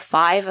all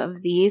 5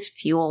 of these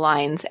fuel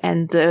lines,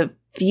 and the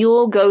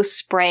fuel goes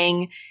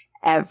spraying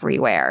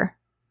everywhere.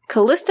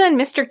 Callista and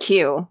Mr.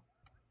 Q,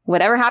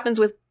 whatever happens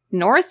with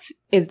North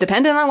is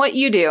dependent on what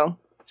you do.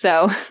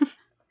 So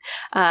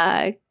go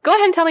ahead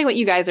and tell me what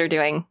you guys are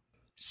doing.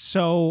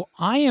 So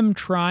I am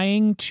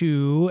trying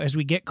to, as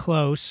we get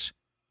close,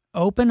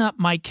 open up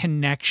my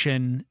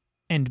connection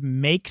and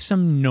make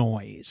some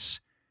noise.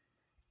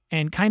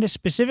 And kind of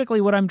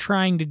specifically what I'm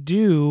trying to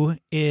do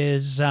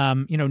is,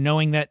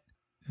 knowing that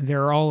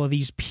there are all of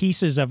these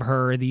pieces of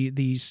her,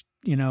 these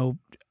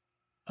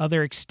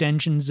other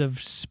extensions of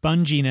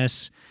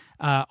sponginess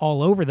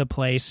all over the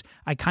place,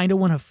 I kind of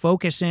want to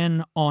focus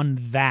in on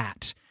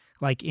that.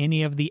 Like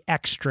any of the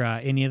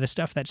extra, any of the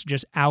stuff that's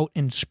just out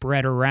and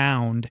spread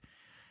around,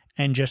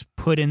 and just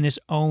put in this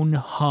own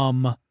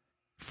hum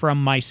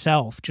from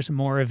myself, just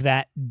more of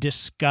that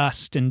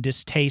disgust and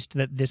distaste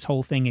that this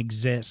whole thing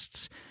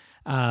exists.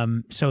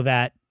 So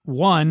that,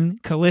 one,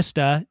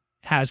 Callista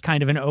has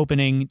kind of an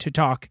opening to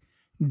talk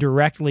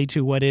directly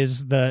to what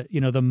is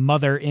the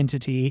mother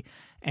entity,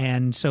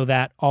 and so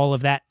that all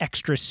of that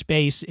extra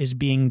space is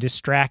being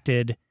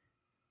distracted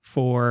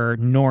for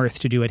North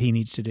to do what he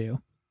needs to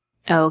do.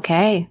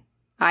 Okay.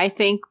 I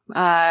think,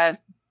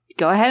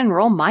 go ahead and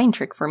roll Mind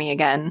Trick for me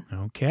again.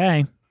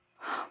 Okay.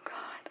 Oh,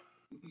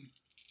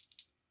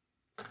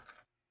 God.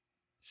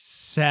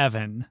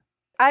 7.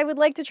 I would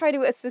like to try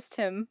to assist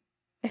him,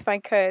 if I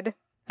could.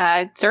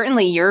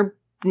 Certainly, you're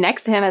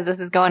next to him as this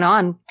is going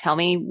on. Tell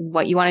me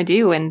what you want to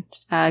do, and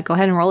go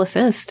ahead and roll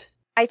assist.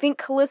 I think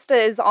Callista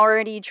is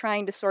already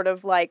trying to sort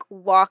of like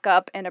walk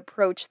up and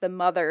approach the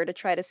mother to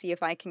try to see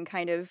if I can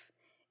kind of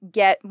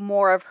get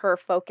more of her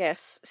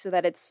focus so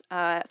that it's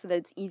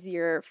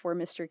easier for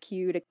Mr.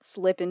 Q to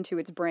slip into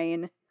its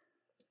brain.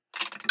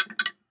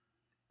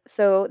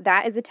 So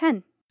that is a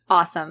 10.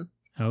 Awesome.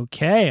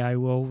 Okay, I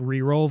will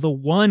re-roll the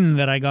 1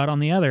 that I got on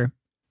the other.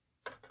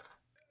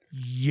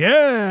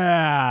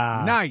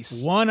 Yeah!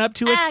 Nice. 1 up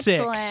to a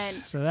Excellent.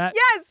 6. So that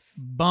Yes!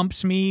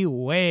 bumps me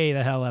way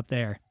the hell up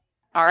there.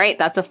 All right,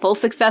 that's a full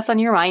success on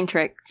your Mind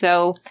Trick.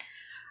 So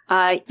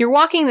you're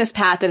walking this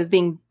path that is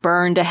being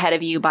burned ahead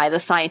of you by the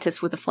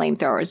scientists with the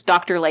flamethrowers.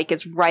 Dr. Lake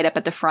is right up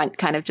at the front,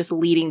 kind of just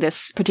leading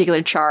this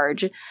particular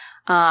charge.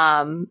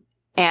 And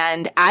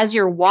as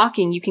you're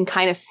walking, you can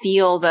kind of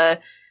feel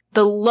the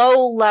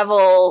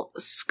low-level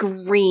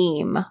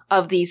scream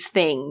of these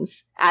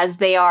things as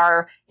they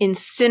are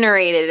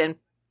incinerated and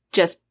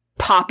just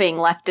popping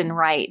left and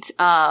right.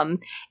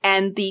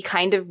 And the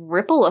kind of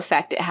ripple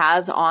effect it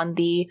has on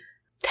the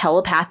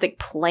telepathic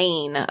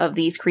plane of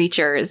these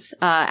creatures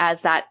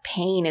as that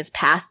pain is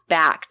passed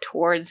back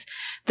towards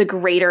the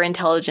greater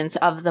intelligence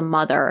of the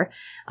mother.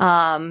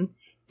 And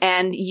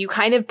you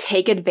kind of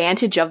take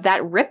advantage of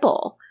that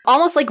ripple.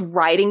 almost like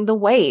riding the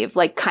wave,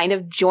 like kind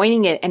of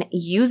joining it and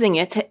using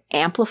it to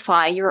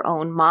amplify your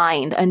own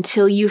mind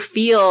until you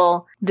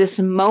feel this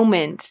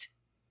moment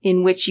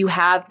in which you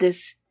have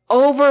this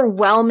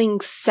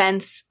overwhelming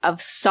sense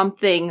of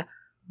something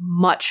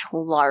much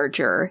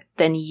larger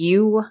than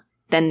you,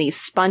 than these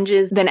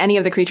sponges, than any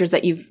of the creatures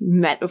that you've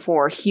met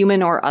before,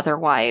 human or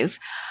otherwise,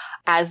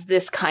 as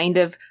this kind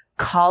of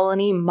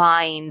colony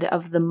mind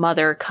of the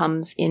mother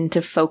comes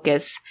into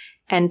focus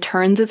and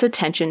turns its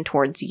attention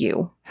towards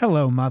you.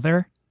 Hello,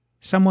 Mother.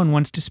 Someone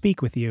wants to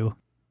speak with you.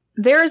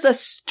 There's a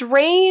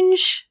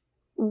strange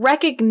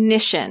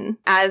recognition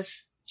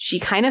as she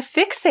kind of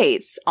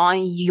fixates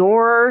on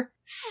your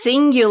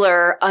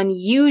singular,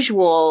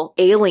 unusual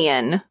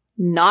alien,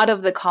 not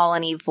of the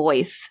colony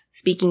voice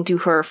speaking to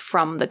her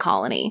from the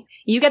colony.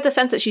 You get the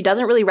sense that she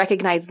doesn't really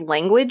recognize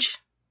language.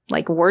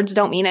 Like, words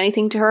don't mean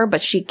anything to her,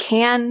 but she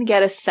can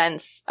get a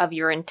sense of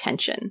your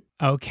intention.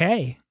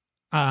 Okay.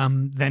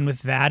 Then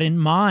with that in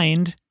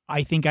mind,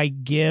 I think I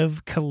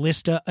give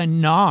Callista a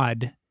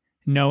nod,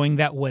 knowing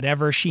that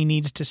whatever she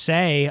needs to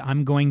say,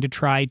 I'm going to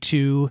try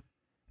to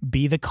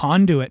be the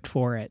conduit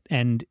for it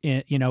and,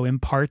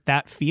 impart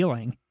that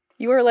feeling.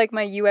 You are like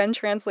my UN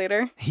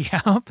translator.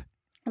 Yep.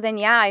 Then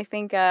yeah, I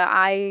think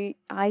I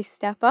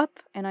step up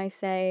and I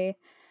say,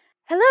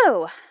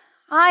 "Hello,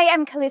 I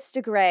am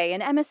Callista Gray,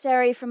 an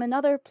emissary from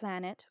another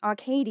planet,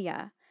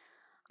 Arcadia.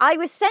 I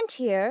was sent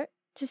here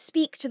to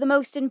speak to the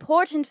most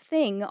important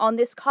thing on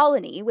this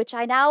colony, which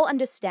I now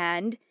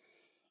understand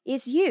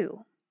is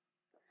you.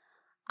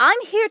 I'm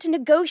here to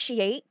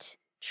negotiate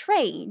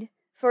trade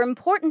for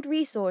important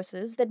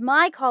resources that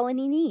my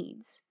colony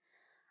needs.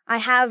 I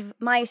have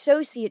my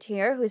associate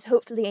here who is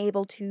hopefully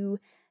able to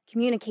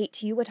communicate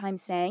to you what I'm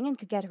saying and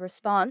could get a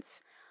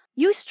response.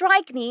 You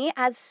strike me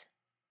as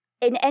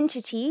an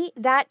entity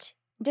that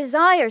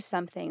desires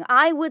something.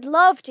 I would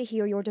love to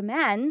hear your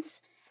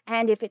demands,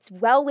 and if it's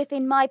well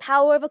within my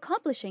power of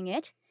accomplishing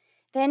it,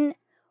 then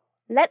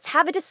let's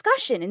have a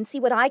discussion and see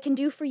what I can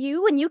do for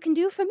you and you can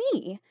do for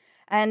me.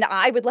 And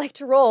I would like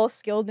to roll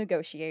Skilled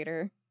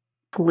Negotiator."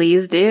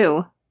 Please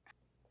do.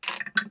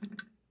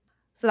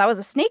 So that was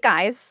a snake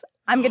eyes.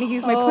 I'm going to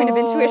use my point of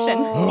intuition.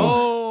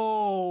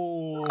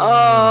 Oh,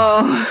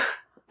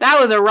 that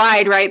was a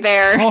ride right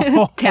there.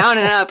 Down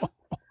and up.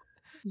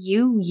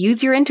 You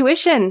use your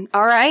intuition.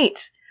 All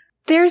right.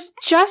 There's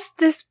just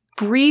this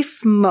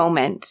brief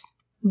moment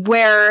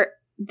where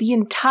the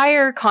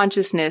entire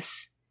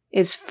consciousness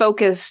is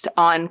focused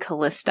on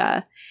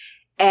Callista.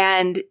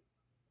 And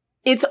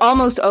it's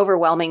almost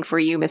overwhelming for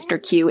you,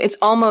 Mr. Q. It's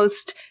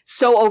almost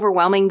so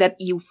overwhelming that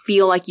you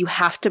feel like you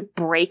have to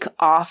break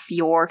off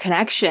your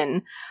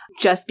connection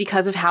just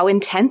because of how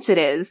intense it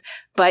is.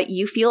 But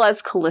you feel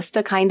as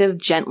Callista kind of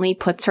gently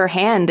puts her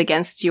hand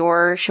against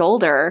your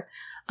shoulder,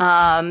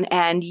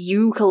 and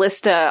you,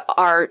 Callista,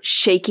 are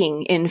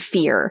shaking in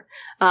fear.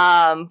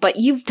 But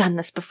you've done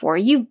this before.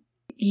 You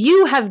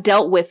have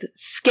dealt with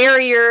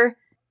scarier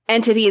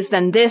entities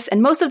than this,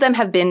 and most of them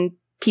have been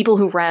people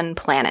who run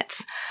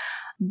planets.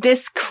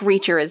 This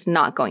creature is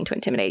not going to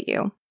intimidate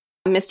you.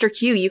 Mr.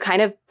 Q, you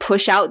kind of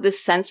push out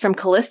this sense from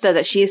Callista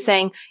that she is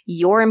saying,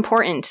 you're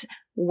important.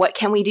 What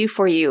can we do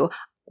for you?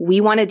 We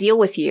want to deal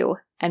with you.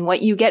 And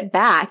what you get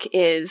back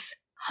is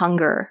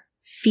hunger.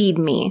 Feed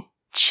me.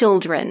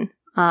 Children.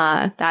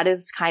 That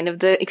is kind of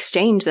the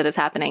exchange that is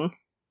happening.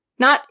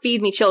 Not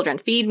feed me children.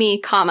 Feed me,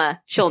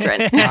 comma, children.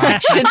 I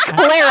should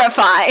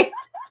clarify.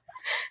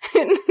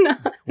 No.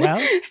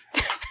 Well,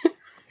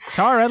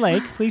 Tara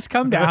Lake, please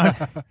come down.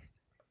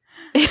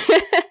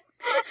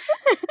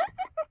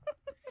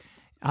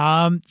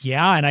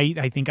 Yeah, and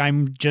I think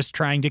I'm just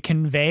trying to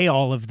convey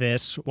all of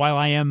this while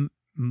I am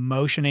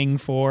motioning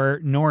for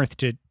North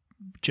to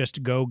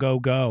just go, go,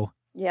 go.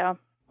 Yeah.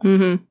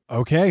 Mm-hmm.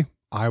 Okay,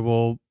 I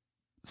will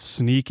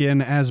sneak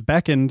in as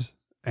beckoned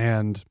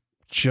and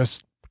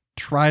just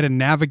try to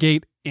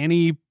navigate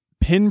any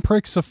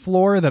pinpricks of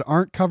floor that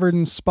aren't covered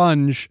in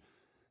sponge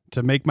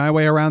to make my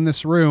way around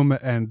this room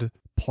and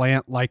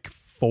plant like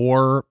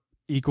 4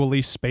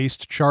 equally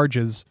spaced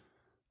charges,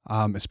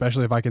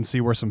 especially if I can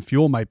see where some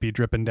fuel might be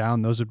dripping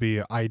down. Those would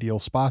be ideal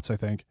spots, I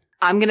think.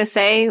 I'm going to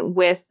say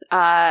with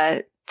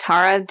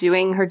Tara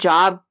doing her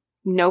job,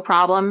 no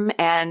problem,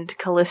 and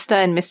Callista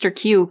and Mr.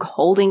 Q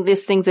holding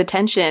this thing's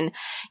attention,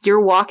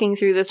 you're walking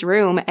through this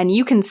room and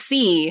you can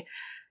see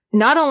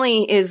not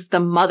only is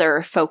the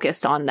mother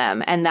focused on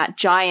them and that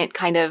giant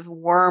kind of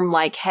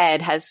worm-like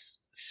head has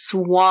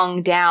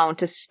swung down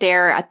to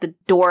stare at the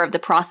door of the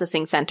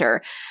processing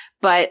center,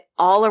 but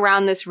all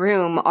around this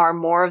room are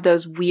more of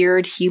those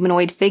weird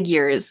humanoid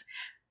figures.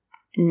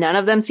 None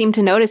of them seem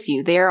to notice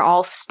you. They're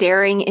all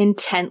staring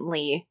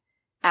intently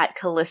at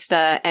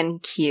Callista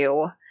and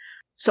Q.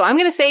 So I'm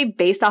going to say,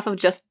 based off of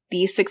just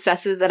these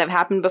successes that have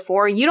happened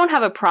before, you don't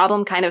have a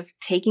problem kind of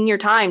taking your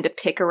time to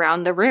pick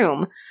around the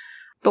room.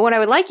 But what I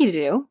would like you to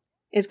do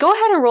is go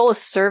ahead and roll a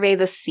survey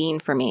the scene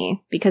for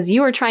me, because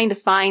you are trying to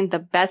find the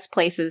best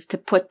places to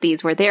put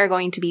these where they are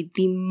going to be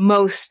the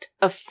most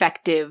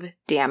effective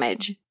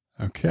damage.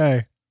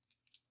 Okay.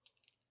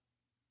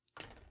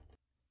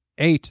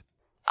 8.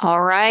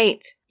 All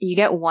right. You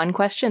get one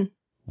question.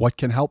 What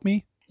can help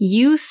me?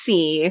 You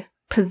see,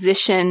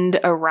 positioned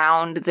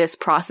around this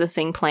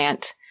processing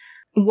plant,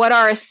 what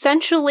are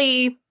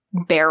essentially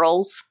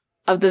barrels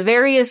of the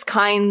various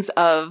kinds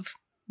of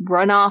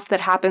runoff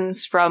that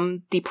happens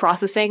from the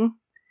processing.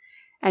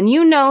 And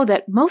you know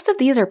that most of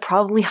these are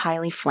probably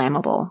highly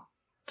flammable.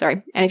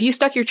 Sorry. And if you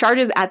stuck your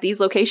charges at these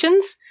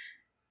locations,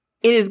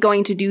 it is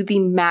going to do the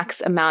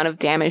max amount of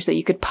damage that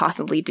you could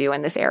possibly do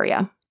in this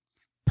area.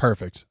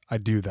 Perfect. I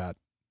do that.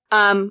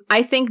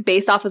 I think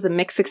based off of the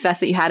mixed success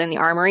that you had in the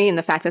armory and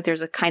the fact that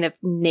there's a kind of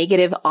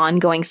negative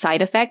ongoing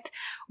side effect,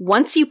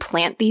 once you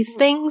plant these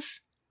things,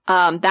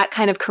 that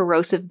kind of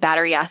corrosive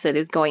battery acid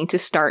is going to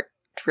start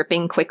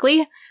dripping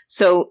quickly.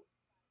 So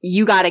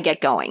you got to get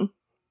going.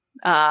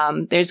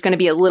 There's going to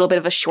be a little bit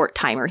of a short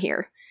timer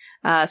here.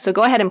 So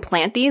go ahead and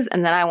plant these,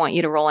 and then I want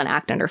you to roll an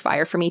act under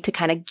fire for me to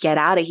kind of get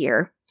out of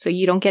here so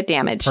you don't get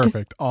damaged.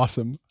 Perfect.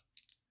 Awesome.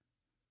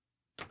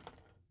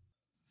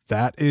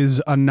 That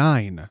is a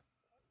 9.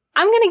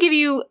 I'm going to give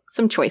you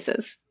some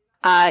choices.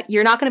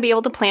 You're not going to be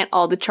able to plant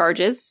all the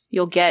charges.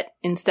 You'll get,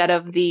 instead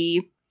of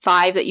the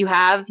 5 that you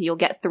have, you'll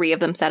get 3 of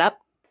them set up,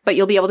 but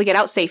you'll be able to get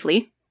out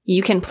safely.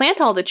 You can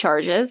plant all the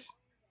charges,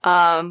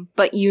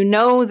 but you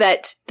know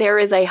that there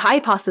is a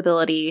high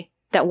possibility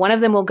that one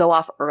of them will go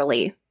off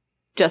early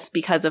just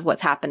because of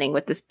what's happening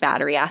with this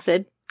battery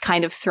acid,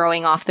 kind of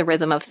throwing off the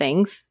rhythm of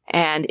things,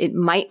 and it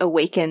might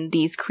awaken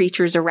these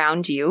creatures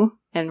around you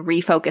and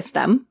refocus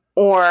them.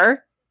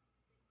 Or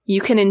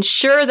you can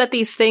ensure that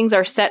these things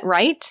are set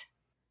right,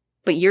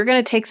 but you're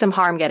going to take some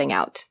harm getting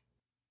out.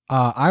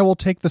 I will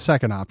take the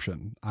second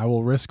option. I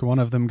will risk one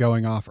of them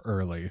going off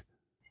early.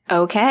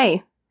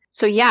 Okay.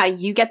 So yeah,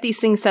 you get these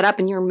things set up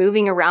and you're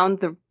moving around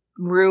the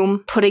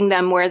room, putting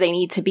them where they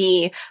need to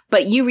be.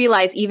 But you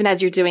realize even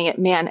as you're doing it,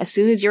 man, as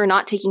soon as you're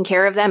not taking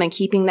care of them and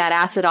keeping that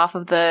acid off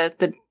of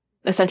the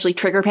essentially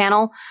trigger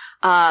panel,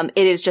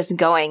 it is just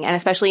going. And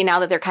especially now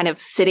that they're kind of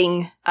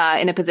sitting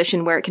in a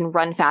position where it can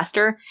run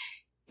faster,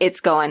 it's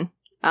going.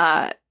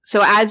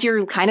 So as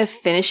you're kind of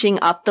finishing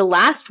up the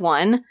last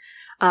one,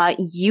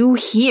 you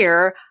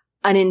hear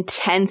an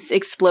intense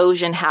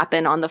explosion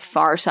happen on the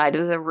far side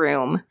of the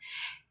room.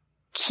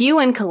 Q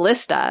and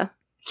Callista,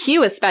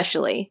 Q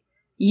especially,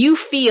 you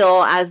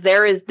feel as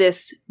there is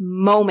this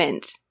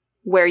moment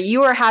where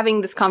you are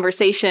having this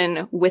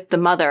conversation with the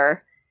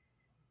mother,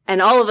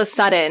 and all of a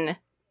sudden,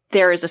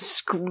 there is a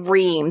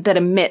scream that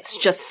emits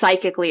just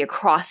psychically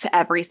across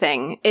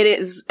everything. It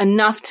is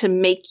enough to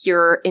make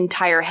your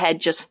entire head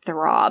just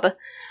throb.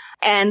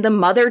 And the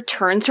mother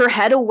turns her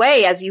head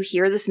away as you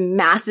hear this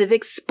massive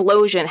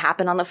explosion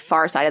happen on the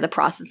far side of the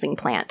processing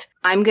plant.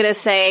 I'm gonna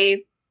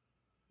say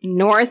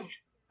north,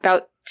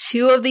 about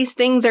 2 of these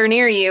things are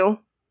near you,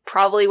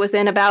 probably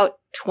within about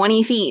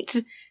 20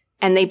 feet,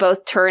 and they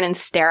both turn and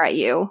stare at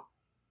you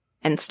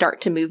and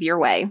start to move your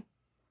way.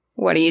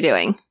 What are you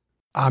doing?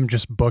 I'm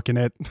just booking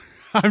it.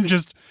 I'm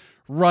just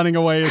running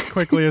away as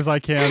quickly as I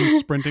can,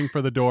 sprinting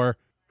for the door.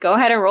 Go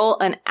ahead and roll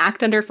an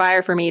act under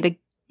fire for me to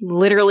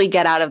literally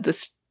get out of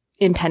this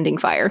impending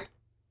fire.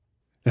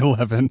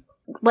 11.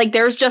 Like,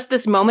 there's just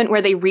this moment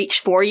where they reach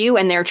for you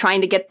and they're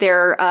trying to get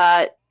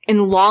their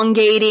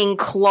elongating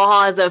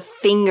claws of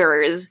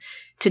fingers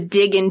to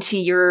dig into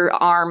your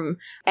arm,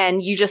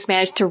 and you just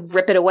manage to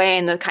rip it away,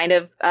 and the kind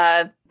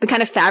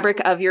of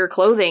fabric of your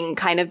clothing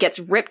kind of gets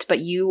ripped, but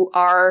you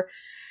are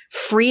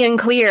free and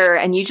clear,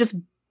 and you just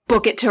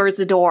book it towards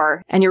the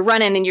door, and you're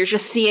running, and you're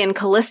just seeing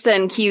Callista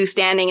and Q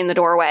standing in the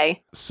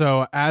doorway.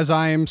 So as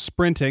I am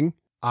sprinting,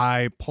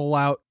 I pull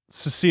out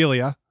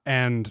Cecilia,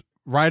 and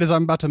right as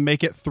I'm about to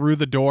make it through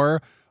the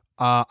door,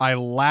 I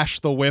lash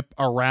the whip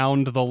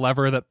around the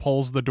lever that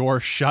pulls the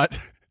door shut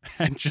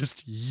and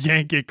just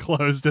yank it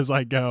closed as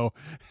I go,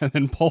 and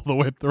then pull the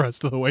whip the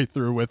rest of the way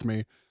through with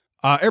me.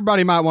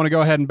 Everybody might want to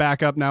go ahead and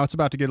back up now. It's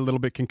about to get a little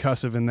bit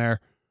concussive in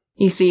there.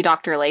 You see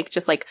Dr. Lake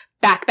just like,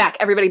 back,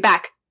 everybody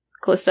back.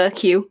 Callista,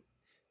 Q.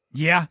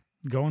 Yeah,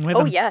 going with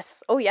him.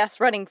 Oh yes,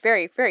 running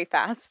very, very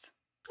fast.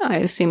 I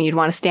assume you'd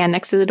want to stand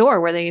next to the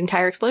door where the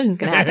entire explosion is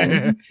going to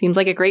happen. Seems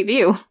like a great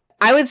view.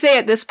 I would say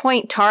at this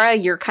point, Tara,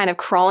 you're kind of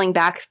crawling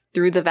back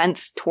through the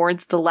vents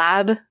towards the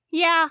lab.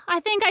 Yeah,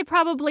 I think I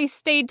probably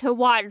stayed to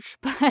watch,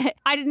 but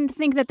I didn't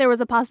think that there was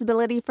a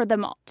possibility for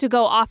them to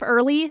go off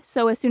early,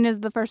 so as soon as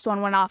the first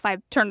one went off, I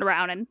turned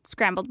around and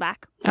scrambled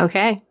back.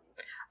 Okay.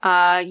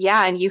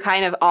 Yeah, and you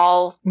kind of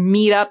all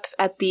meet up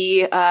at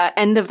the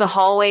end of the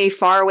hallway,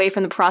 far away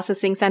from the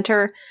processing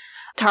center.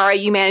 Tara,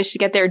 you managed to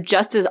get there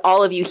just as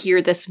all of you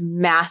hear this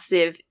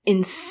massive,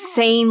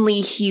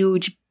 insanely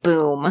huge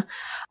boom.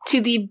 To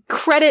the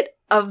credit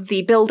of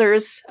the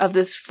builders of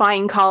this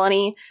fine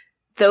colony,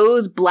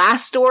 those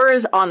blast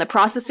doors on the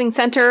processing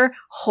center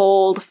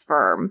hold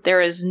firm.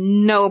 There is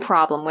no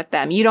problem with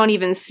them. You don't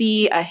even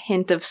see a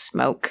hint of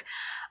smoke.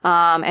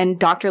 And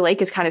Dr.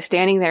 Lake is kind of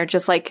standing there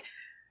just like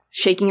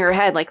shaking her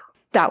head like,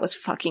 that was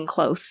fucking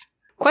close.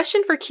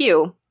 Question for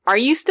Q. Are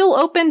you still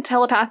open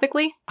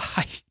telepathically?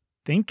 I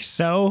think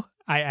so.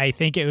 I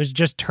think it was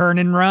just turn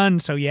and run,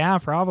 so yeah,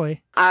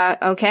 probably.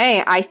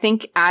 Okay, I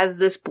think as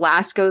this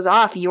blast goes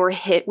off, you're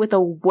hit with a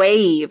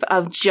wave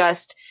of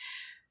just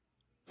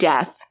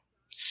death.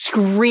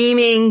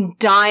 Screaming,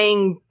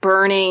 dying,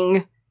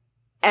 burning,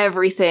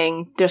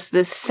 everything. Just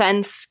this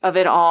sense of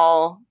it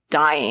all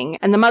dying.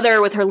 And the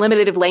mother, with her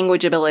limited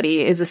language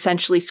ability, is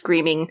essentially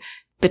screaming,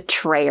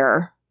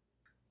 betrayer.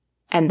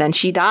 And then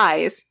she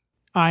dies.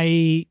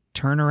 I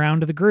turn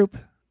around to the group.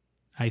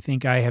 I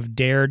think I have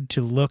dared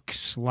to look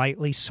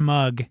slightly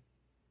smug.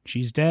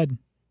 She's dead.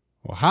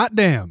 Well, hot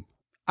damn.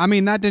 I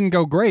mean, that didn't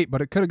go great,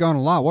 but it could have gone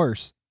a lot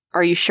worse.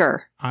 Are you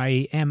sure?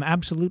 I am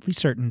absolutely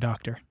certain,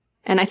 Doctor.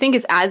 And I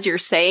think as you're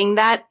saying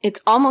that,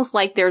 it's almost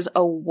like there's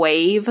a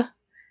wave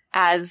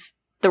as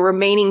the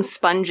remaining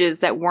sponges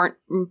that weren't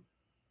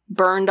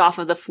burned off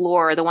of the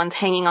floor, the ones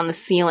hanging on the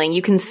ceiling,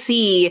 you can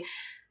see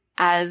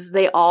as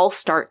they all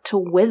start to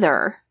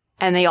wither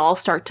and they all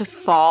start to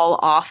fall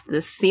off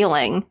the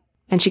ceiling.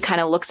 And she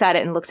kind of looks at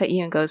it and looks at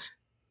you and goes,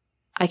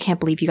 I can't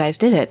believe you guys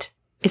did it.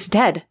 It's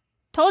dead.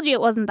 Told you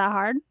it wasn't that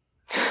hard.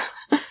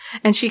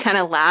 And she kind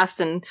of laughs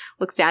and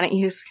looks down at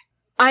you.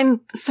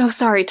 I'm so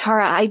sorry,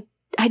 Tara.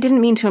 I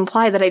didn't mean to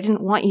imply that I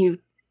didn't want you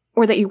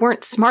or that you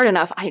weren't smart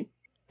enough.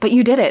 But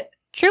you did it.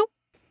 True.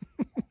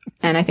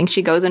 And I think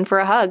she goes in for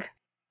a hug.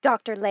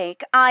 Dr.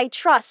 Lake, I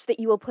trust that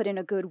you will put in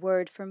a good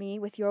word for me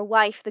with your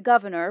wife, the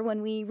governor,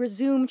 when we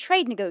resume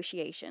trade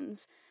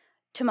negotiations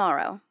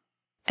tomorrow.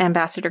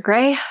 Ambassador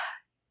Gray,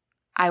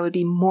 I would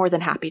be more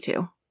than happy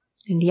to.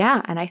 And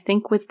yeah, and I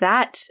think with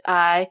that,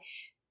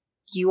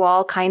 you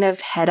all kind of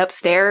head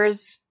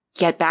upstairs,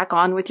 get back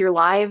on with your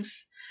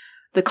lives.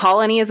 The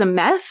colony is a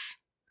mess.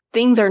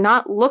 Things are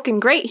not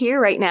looking great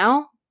here right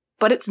now,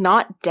 but it's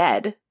not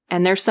dead.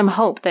 And there's some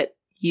hope that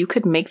you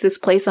could make this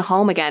place a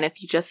home again if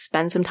you just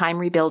spend some time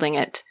rebuilding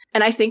it.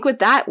 And I think with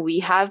that, we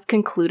have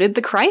concluded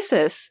the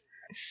crisis.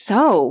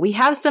 So we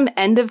have some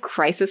end of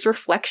crisis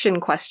reflection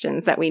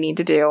questions that we need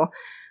to do.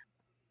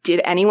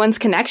 Did anyone's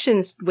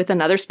connections with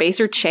another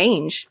spacer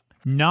change?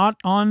 Not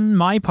on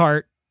my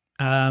part.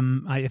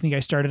 I think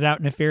I started out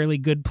in a fairly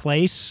good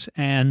place,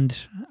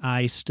 and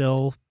I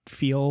still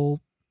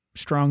feel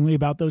strongly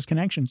about those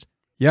connections.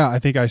 Yeah, I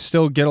think I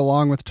still get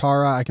along with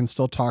Tara. I can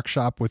still talk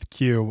shop with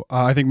Q.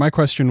 I think my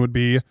question would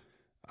be,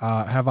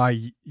 have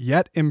I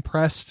yet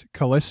impressed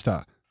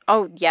Callista?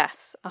 Oh,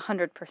 yes,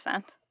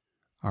 100%.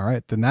 All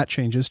right, then that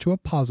changes to a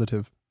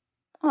positive.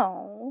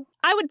 Oh.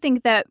 I would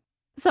think that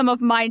some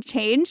of mine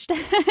changed.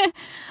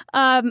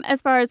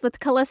 As far as with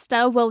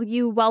Callista, will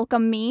you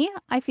welcome me?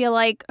 I feel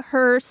like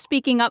her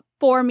speaking up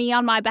for me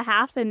on my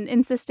behalf and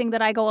insisting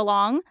that I go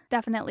along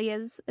definitely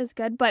is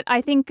good. But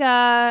I think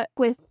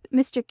with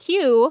Mr.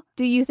 Q,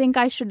 do you think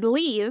I should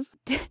leave?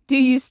 Do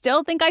you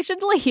still think I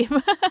should leave?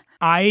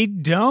 I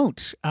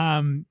don't.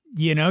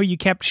 You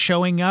kept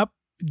showing up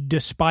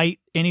despite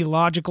any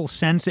logical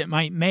sense it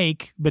might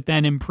make, but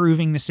then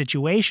improving the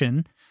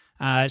situation.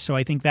 So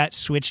I think that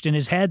switched in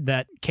his head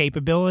that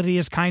capability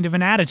is kind of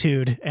an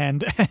attitude,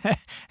 and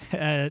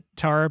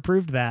Tara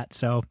proved that.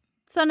 So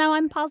now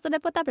I'm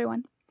positive with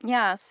everyone.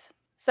 Yes.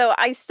 So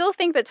I still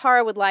think that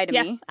Tara would lie to me.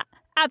 Yes,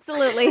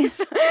 absolutely.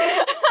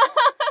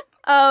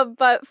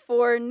 But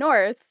for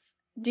North,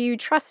 do you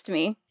trust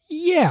me?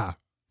 Yeah.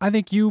 I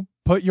think you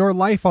put your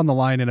life on the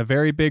line in a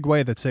very big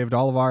way that saved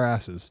all of our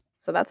asses.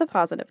 So that's a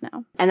positive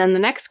now. And then the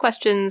next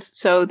questions.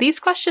 So these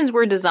questions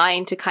were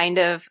designed to kind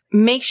of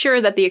make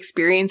sure that the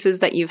experiences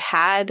that you've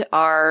had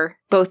are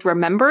both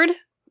remembered,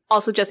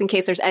 also just in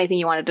case there's anything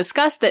you want to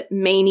discuss that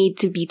may need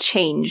to be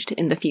changed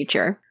in the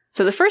future.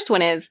 So the first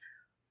one is,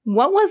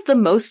 what was the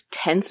most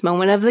tense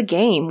moment of the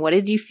game? What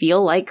did you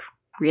feel like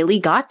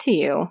really got to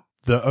you?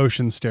 The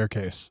ocean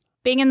staircase.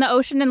 Being in the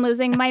ocean and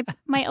losing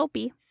my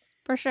Opie,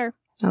 for sure.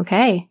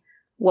 Okay.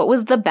 What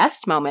was the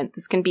best moment?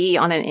 This can be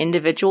on an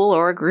individual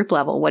or a group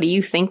level. What do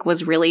you think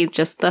was really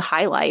just the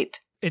highlight?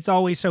 It's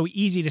always so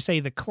easy to say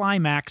the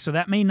climax, so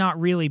that may not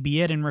really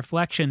be it in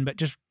reflection, but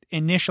just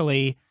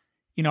initially,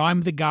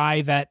 I'm the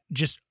guy that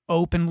just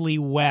openly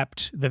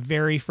wept the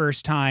very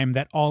first time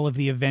that all of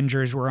the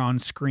Avengers were on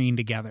screen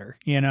together,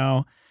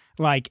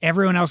 Like,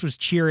 everyone else was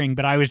cheering,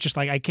 but I was just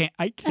like, I can't,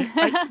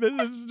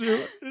 this is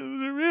too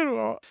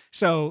beautiful.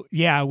 So,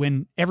 yeah,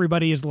 when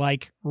everybody is,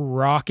 like,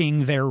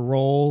 rocking their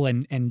role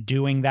and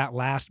doing that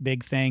last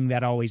big thing,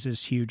 that always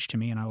is huge to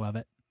me, and I love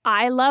it.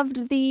 I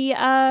loved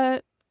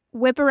the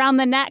whip around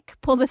the neck,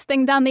 pull this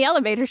thing down the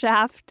elevator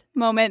shaft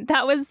moment.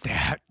 That was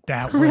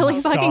that really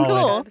was fucking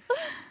solid.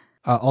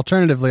 cool.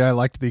 Alternatively, I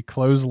liked the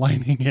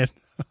clotheslining it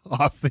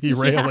off the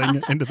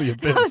railing into the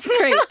abyss. That was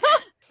great.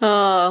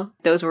 Oh,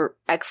 those were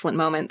excellent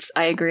moments.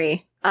 I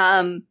agree.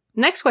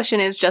 Next question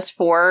is just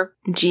for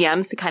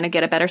GMs to kind of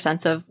get a better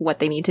sense of what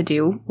they need to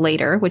do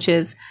later, which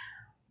is,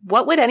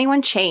 what would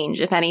anyone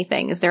change, if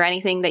anything? Is there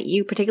anything that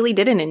you particularly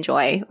didn't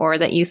enjoy or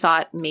that you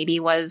thought maybe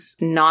was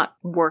not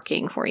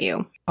working for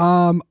you?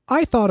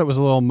 I thought it was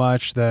a little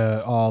much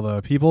that all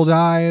the people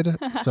died.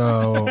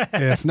 So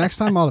if next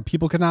time all the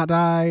people could not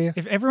die.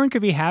 If everyone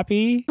could be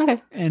happy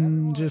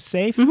and just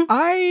safe.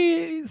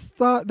 I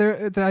thought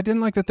I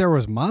didn't like that there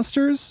was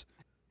monsters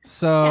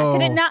So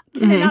Can it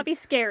not be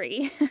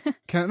scary?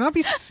 Can it not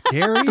be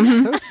scary?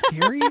 So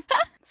scary.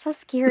 So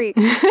scary.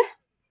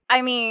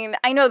 I mean,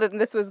 I know that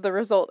this was the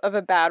result of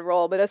a bad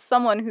roll, but as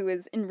someone who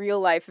is in real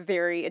life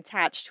very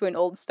attached to an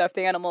old stuffed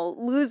animal,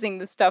 losing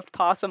the stuffed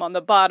possum on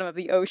the bottom of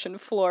the ocean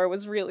floor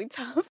was really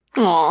tough.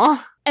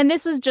 Aww. And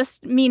this was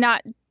just me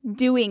not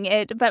doing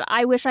it, but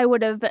I wish I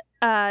would have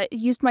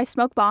used my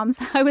smoke bombs.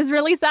 I was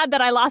really sad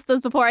that I lost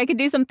those before I could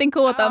do something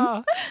cool with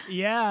them.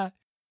 Yeah.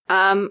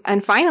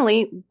 And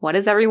finally, what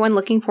is everyone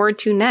looking forward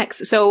to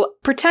next? So,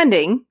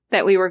 pretending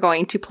that we were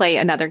going to play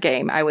another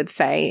game, I would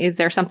say, is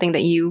there something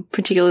that you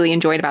particularly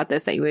enjoyed about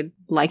this that you would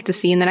like to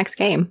see in the next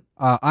game?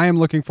 I am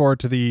looking forward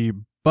to the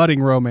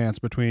budding romance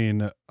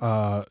between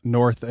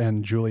North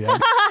and Juliet,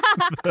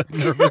 the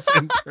nervous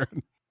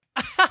intern.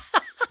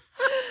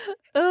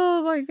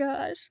 Oh my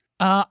gosh.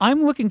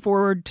 I'm looking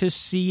forward to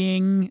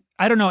seeing,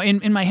 I don't know,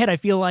 in my head, I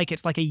feel like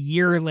it's like a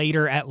year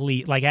later at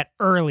least, like at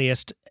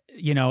earliest,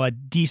 a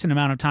decent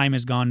amount of time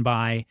has gone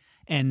by,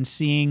 and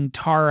seeing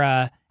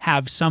Tara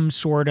have some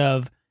sort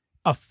of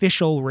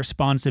official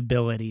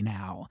responsibility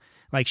now.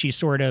 Like she's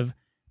sort of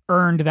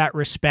earned that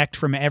respect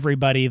from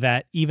everybody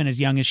that even as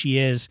young as she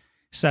is,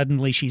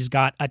 suddenly she's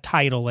got a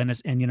title and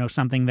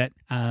something that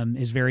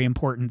is very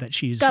important that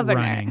she's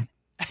running.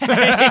 For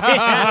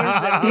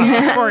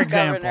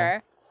example.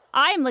 Governor.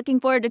 I'm looking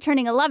forward to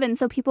turning 11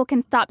 so people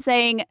can stop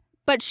saying,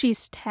 but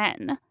she's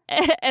 10,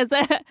 as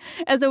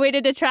a way to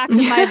detract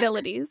from my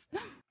abilities.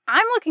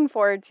 I'm looking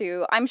forward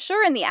to, I'm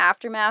sure in the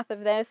aftermath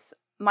of this,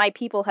 my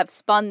people have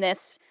spun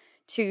this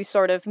to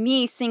sort of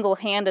me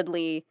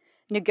single-handedly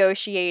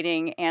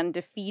negotiating and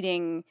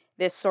defeating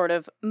this sort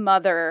of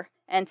mother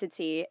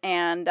entity,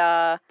 and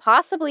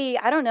possibly,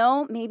 I don't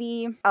know,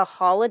 maybe a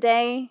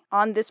holiday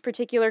on this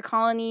particular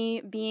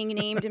colony being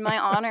named in my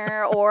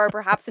honor, or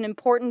perhaps an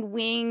important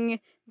wing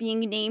being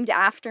named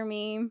after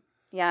me.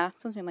 Yeah,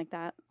 something like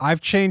that.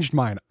 I've changed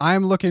mine.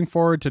 I'm looking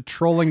forward to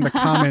trolling the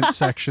comment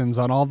sections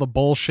on all the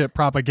bullshit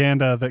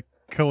propaganda that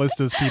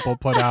Callista's people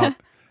put out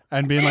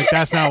and being like,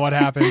 that's not what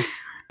happened.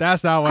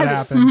 That's not what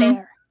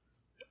happened.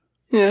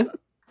 Yeah.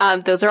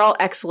 Those are all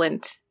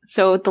excellent.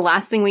 So the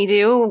last thing we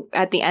do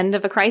at the end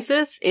of a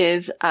crisis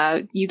is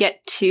you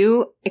get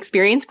 2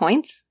 experience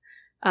points,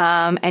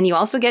 and you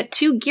also get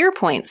 2 gear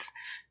points,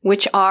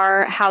 which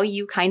are how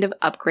you kind of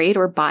upgrade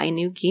or buy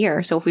new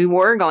gear. So if we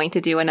were going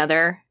to do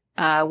another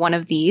one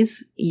of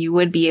these, you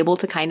would be able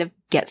to kind of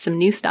get some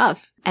new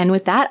stuff. And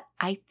with that,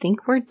 I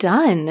think we're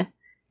done.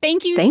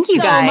 Thank you so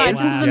guys.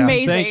 Wow. This is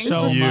amazing. Thanks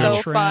so This was much,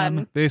 so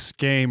fun. This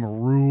game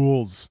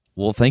rules.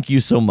 Well, thank you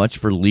so much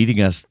for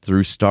leading us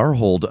through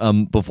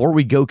Starhold. Before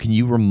we go, can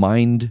you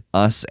remind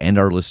us and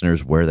our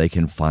listeners where they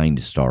can find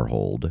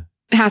Starhold?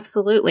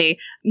 Absolutely.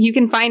 You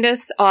can find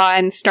us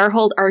on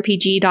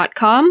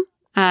starholdrpg.com.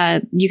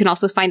 You can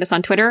also find us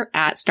on Twitter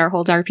at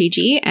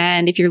StarholdRPG.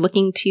 And if you're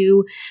looking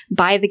to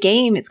buy the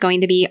game, it's going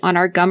to be on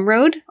our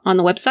Gumroad on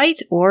the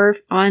website or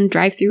on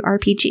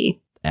DriveThruRPG.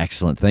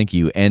 Excellent. Thank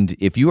you. And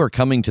if you are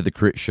coming to the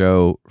Crit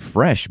Show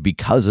fresh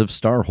because of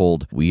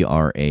Starhold, we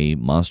are a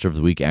Monster of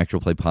the Week actual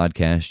play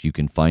podcast. You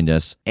can find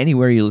us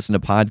anywhere you listen to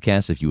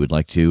podcasts. If you would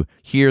like to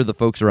hear the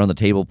folks around the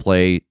table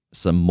play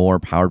some more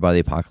Powered by the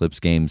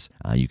Apocalypse games,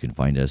 you can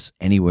find us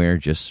anywhere.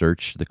 Just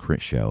search the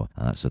Crit Show.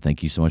 So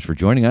thank you so much for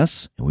joining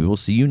us, and we will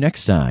see you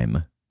next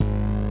time.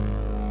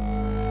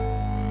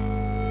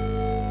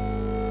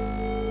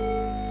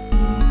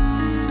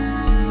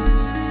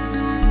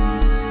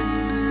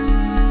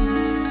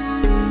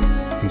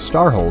 In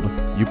Starhold,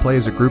 you play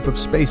as a group of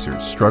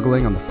spacers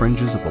struggling on the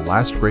fringes of the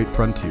last great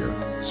frontier,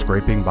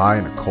 scraping by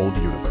in a cold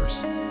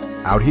universe.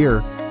 Out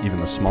here,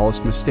 even the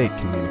smallest mistake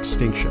can mean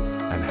extinction,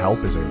 and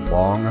help is a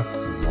long,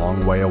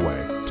 long way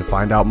away. To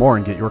find out more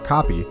and get your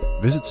copy,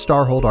 visit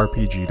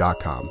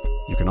StarholdRPG.com.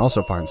 You can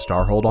also find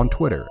Starhold on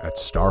Twitter at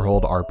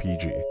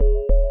StarholdRPG.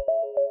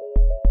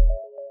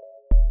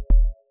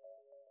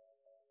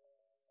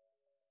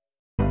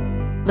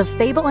 The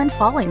Fable and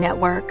Folly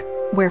Network,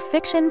 where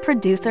fiction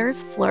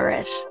producers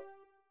flourish.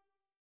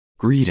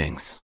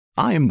 Greetings.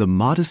 I am the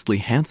modestly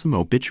handsome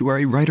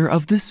obituary writer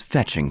of this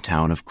fetching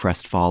town of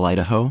Crestfall,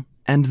 Idaho,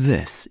 and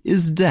this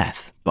is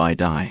Death by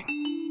Dying.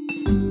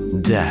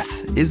 Death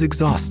is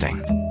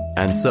exhausting,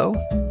 and so,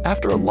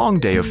 after a long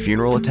day of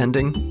funeral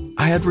attending,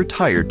 I had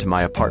retired to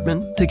my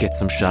apartment to get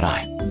some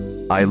shut-eye.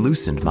 I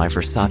loosened my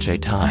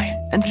Versace tie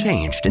and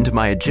changed into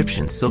my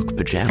Egyptian silk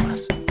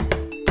pajamas.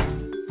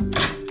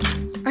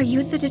 Are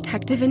you the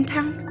detective in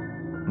town?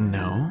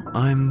 No,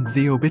 I'm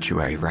the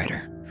obituary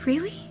writer.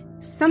 Really?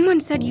 Someone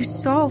said you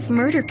solve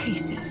murder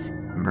cases.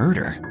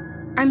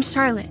 Murder? I'm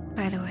Charlotte,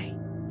 by the way.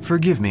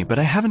 Forgive me, but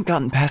I haven't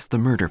gotten past the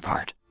murder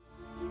part.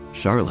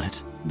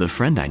 Charlotte, the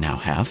friend I now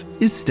have,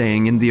 is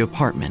staying in the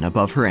apartment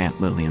above her Aunt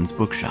Lillian's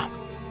bookshop.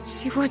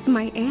 She was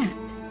my aunt.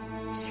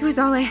 She was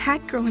all I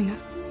had growing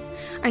up.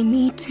 I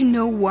need to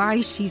know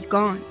why she's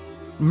gone.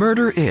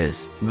 Murder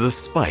is the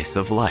spice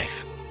of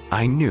life.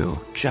 I knew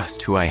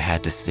just who I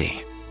had to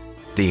see.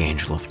 The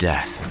Angel of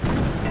Death.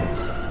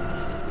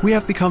 We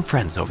have become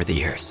friends over the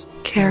years.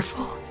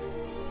 Careful.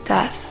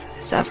 Death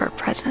is ever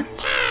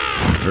present.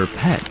 Her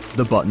pet,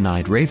 the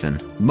button-eyed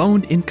raven,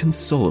 moaned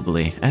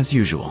inconsolably as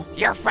usual.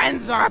 Your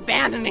friends are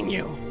abandoning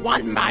you,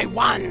 one by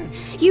one.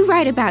 You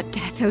write about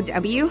death,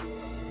 OW.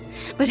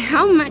 But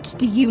how much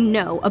do you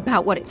know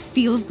about what it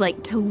feels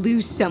like to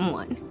lose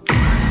someone?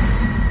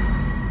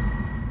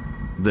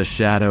 The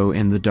shadow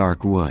in the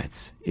dark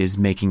woods is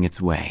making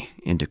its way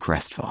into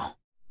Crestfall.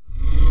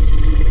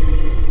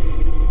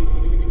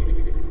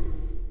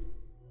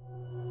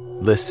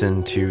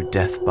 Listen to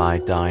Death by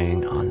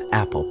Dying on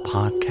Apple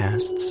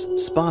Podcasts,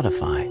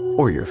 Spotify,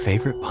 or your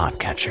favorite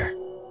podcatcher.